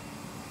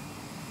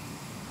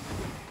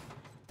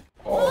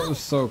 Oh, it was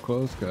so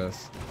close,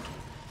 guys.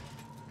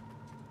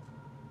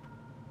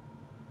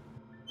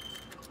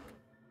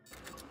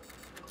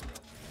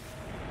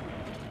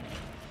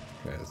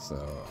 Okay,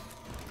 so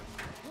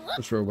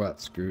this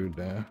robot's screwed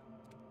now.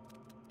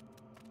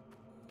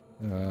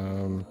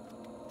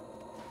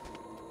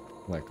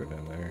 Might go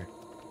down there.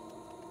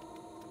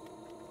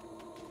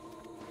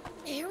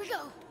 Here we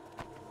go.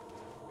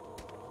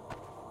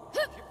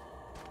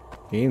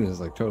 Game is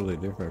like totally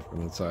different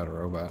from inside a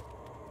robot.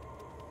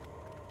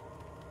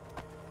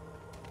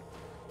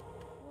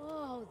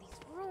 Whoa, these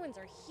ruins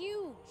are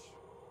huge.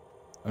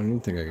 I don't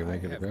even think I can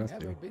make it I have across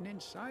never here. been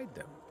inside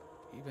them,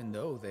 even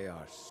though they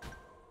are. Just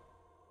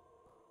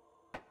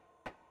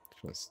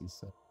want to see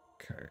some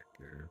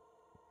character.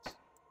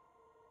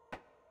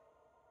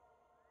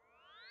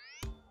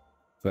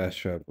 Fast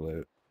travel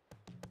out.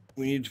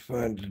 We need to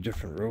find a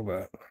different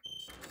robot.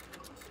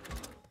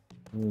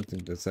 I don't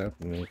think that's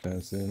happening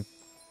anytime soon.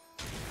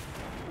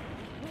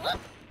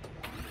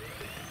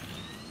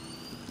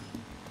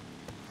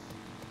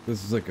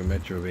 This is like a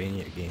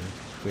Metrovania game,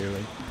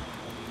 clearly.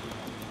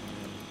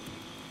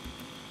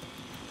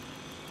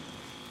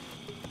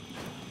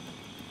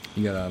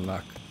 You gotta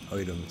unlock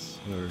items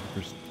or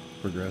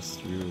progress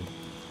through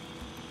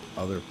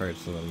other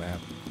parts of the map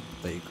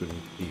that you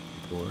couldn't beat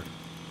before.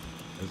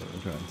 That's what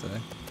I'm trying to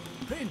say.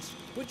 Prince,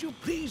 would you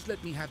please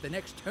let me have the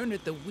next turn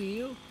at the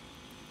wheel?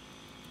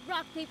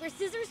 Rock, paper,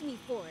 scissors me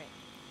for it.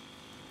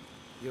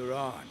 You're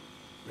on.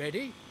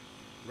 Ready?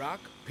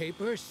 Rock,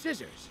 paper,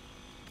 scissors.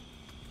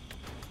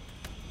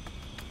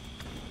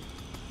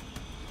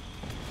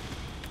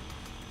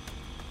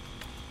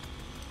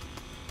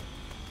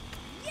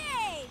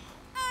 Yay!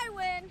 I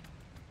win!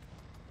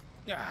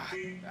 Ah,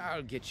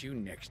 I'll get you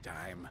next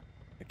time.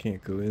 I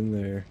can't go in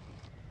there.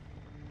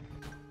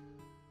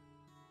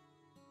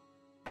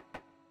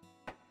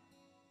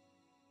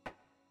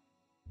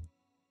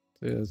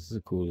 So yeah, this is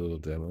a cool little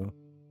demo.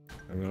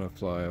 I'm gonna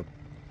fly up,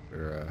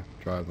 or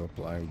drive up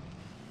line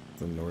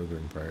the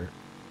northern part.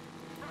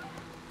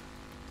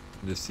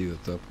 Just see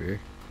what's up here.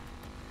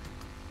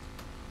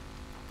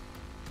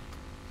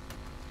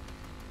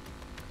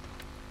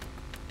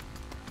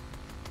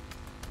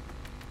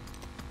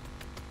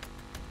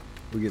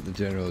 We get the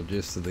general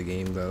gist of the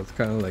game though. It's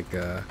kind of like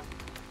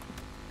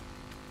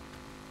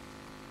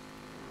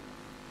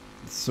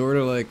it's sort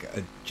of like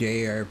a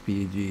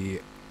JRPG,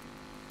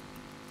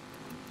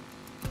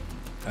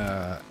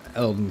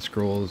 Elden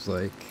Scrolls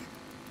like.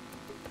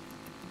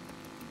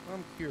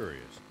 I'm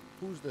curious.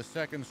 Who's the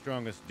second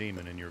strongest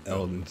demon in your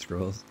Elden village?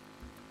 Scrolls.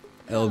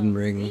 Elden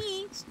Ring,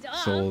 me, duh.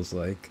 Souls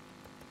like,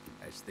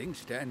 As things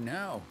stand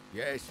now,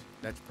 yes,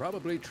 that's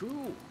probably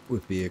true.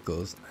 with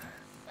vehicles,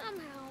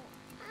 Somehow,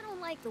 I don't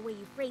like the way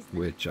you phrased that.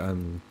 which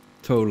I'm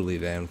totally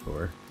down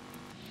for.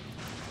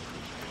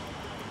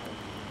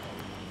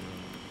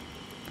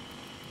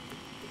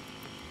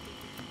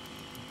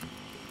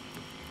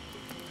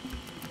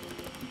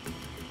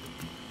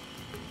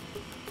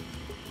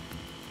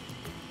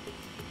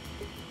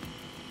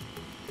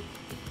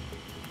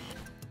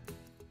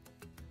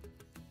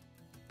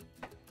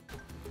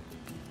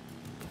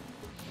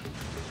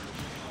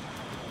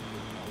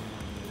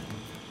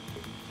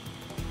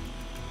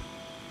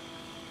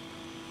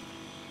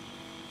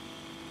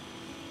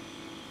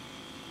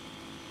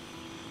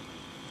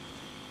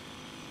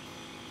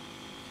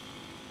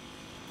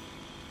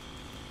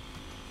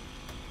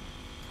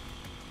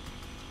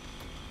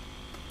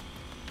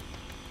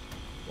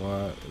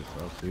 What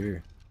is up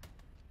here?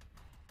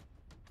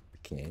 A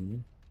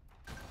canyon?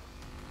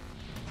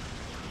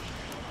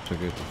 Check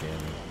out the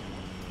canyon.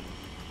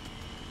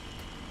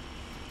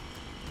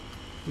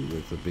 Ooh,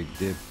 that's a big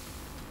dip.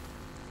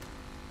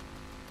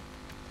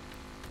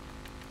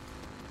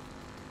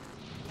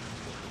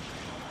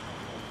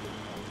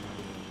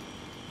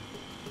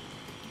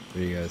 What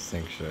do you guys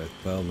think? Should I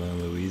Thelma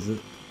and Louise it?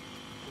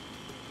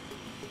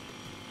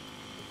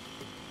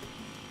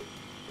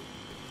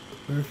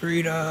 For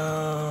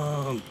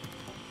freedom!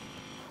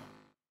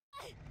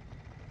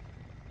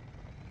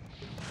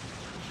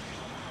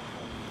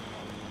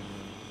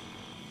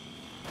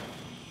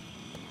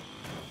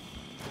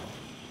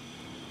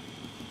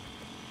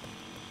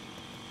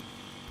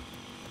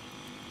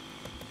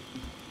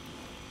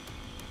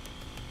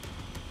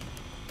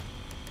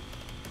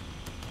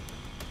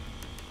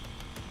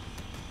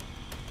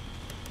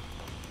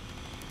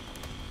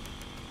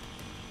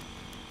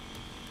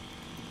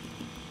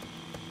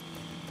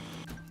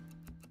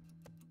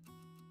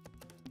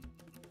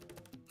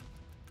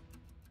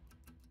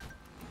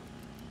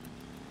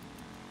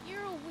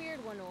 You're a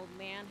weird one, old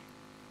man.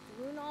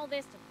 Doing all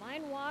this to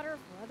find water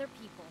for other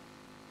people.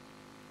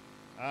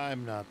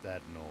 I'm not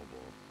that noble.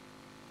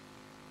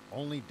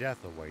 Only death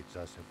awaits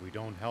us if we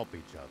don't help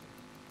each other.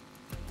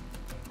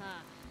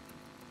 Huh.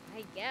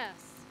 I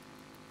guess.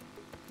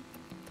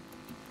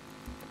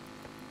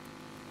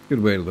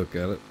 Good way to look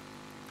at it.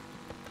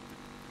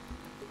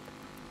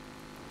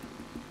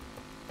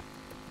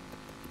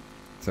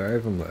 Sorry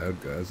if I'm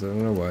loud, guys. I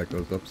don't know why it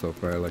goes up so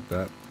far like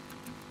that.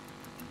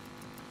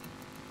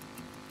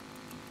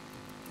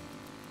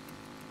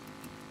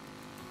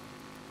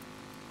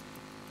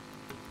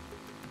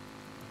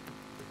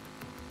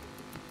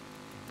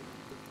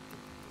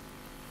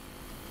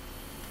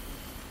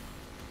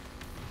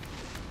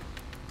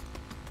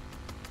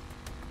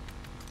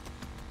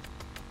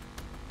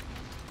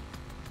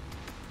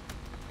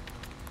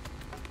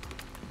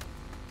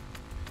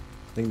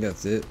 I think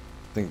that's it.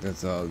 I think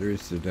that's all there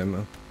is to the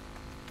demo.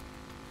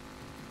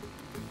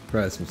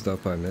 Probably some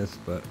stuff I missed,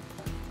 but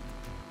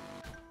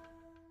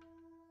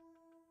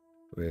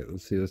wait,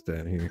 let's see what's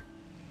down here.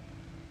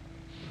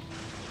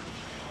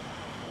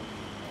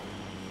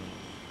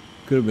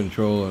 Could have been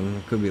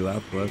trolling. Could be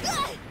left.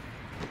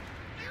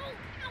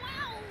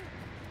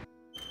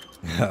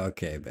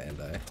 Okay,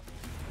 Bandai.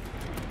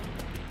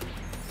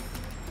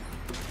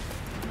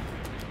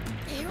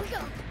 Here we go.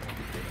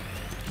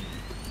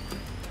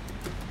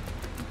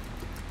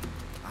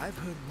 I've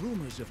heard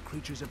rumors of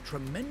creatures of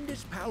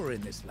tremendous power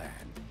in this land.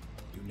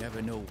 You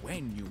never know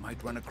when you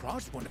might run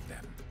across one of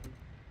them.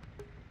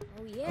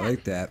 Oh yeah. I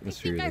like the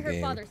atmosphere I of think the I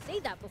game. heard Father say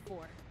that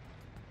before.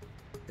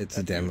 It's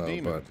a That's just demo,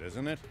 demons, but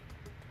isn't it?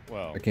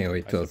 Well, I can't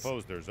wait till I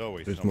suppose there's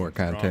always there's more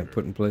someone content stronger.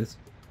 put in place.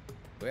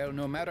 Well,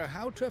 no matter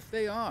how tough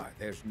they are,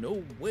 there's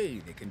no way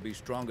they can be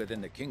stronger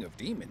than the King of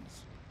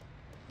Demons.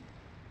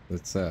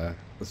 Let's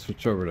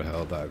switch over to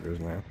Helldivers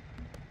now.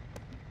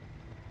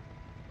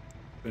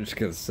 I'm just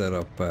gonna set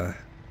up the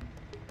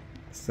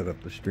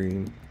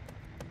stream.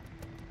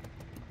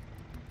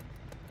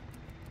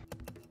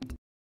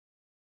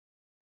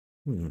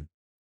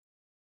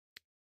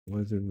 Why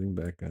is everything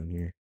back on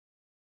here?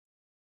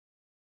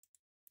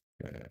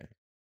 Okay.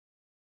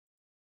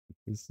 Put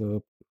this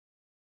up.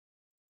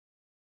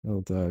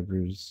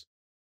 Helldivers.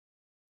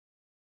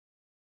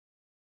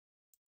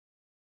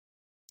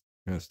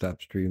 I'm gonna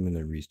stop stream and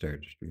then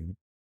restart the stream.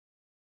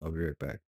 I'll be right back.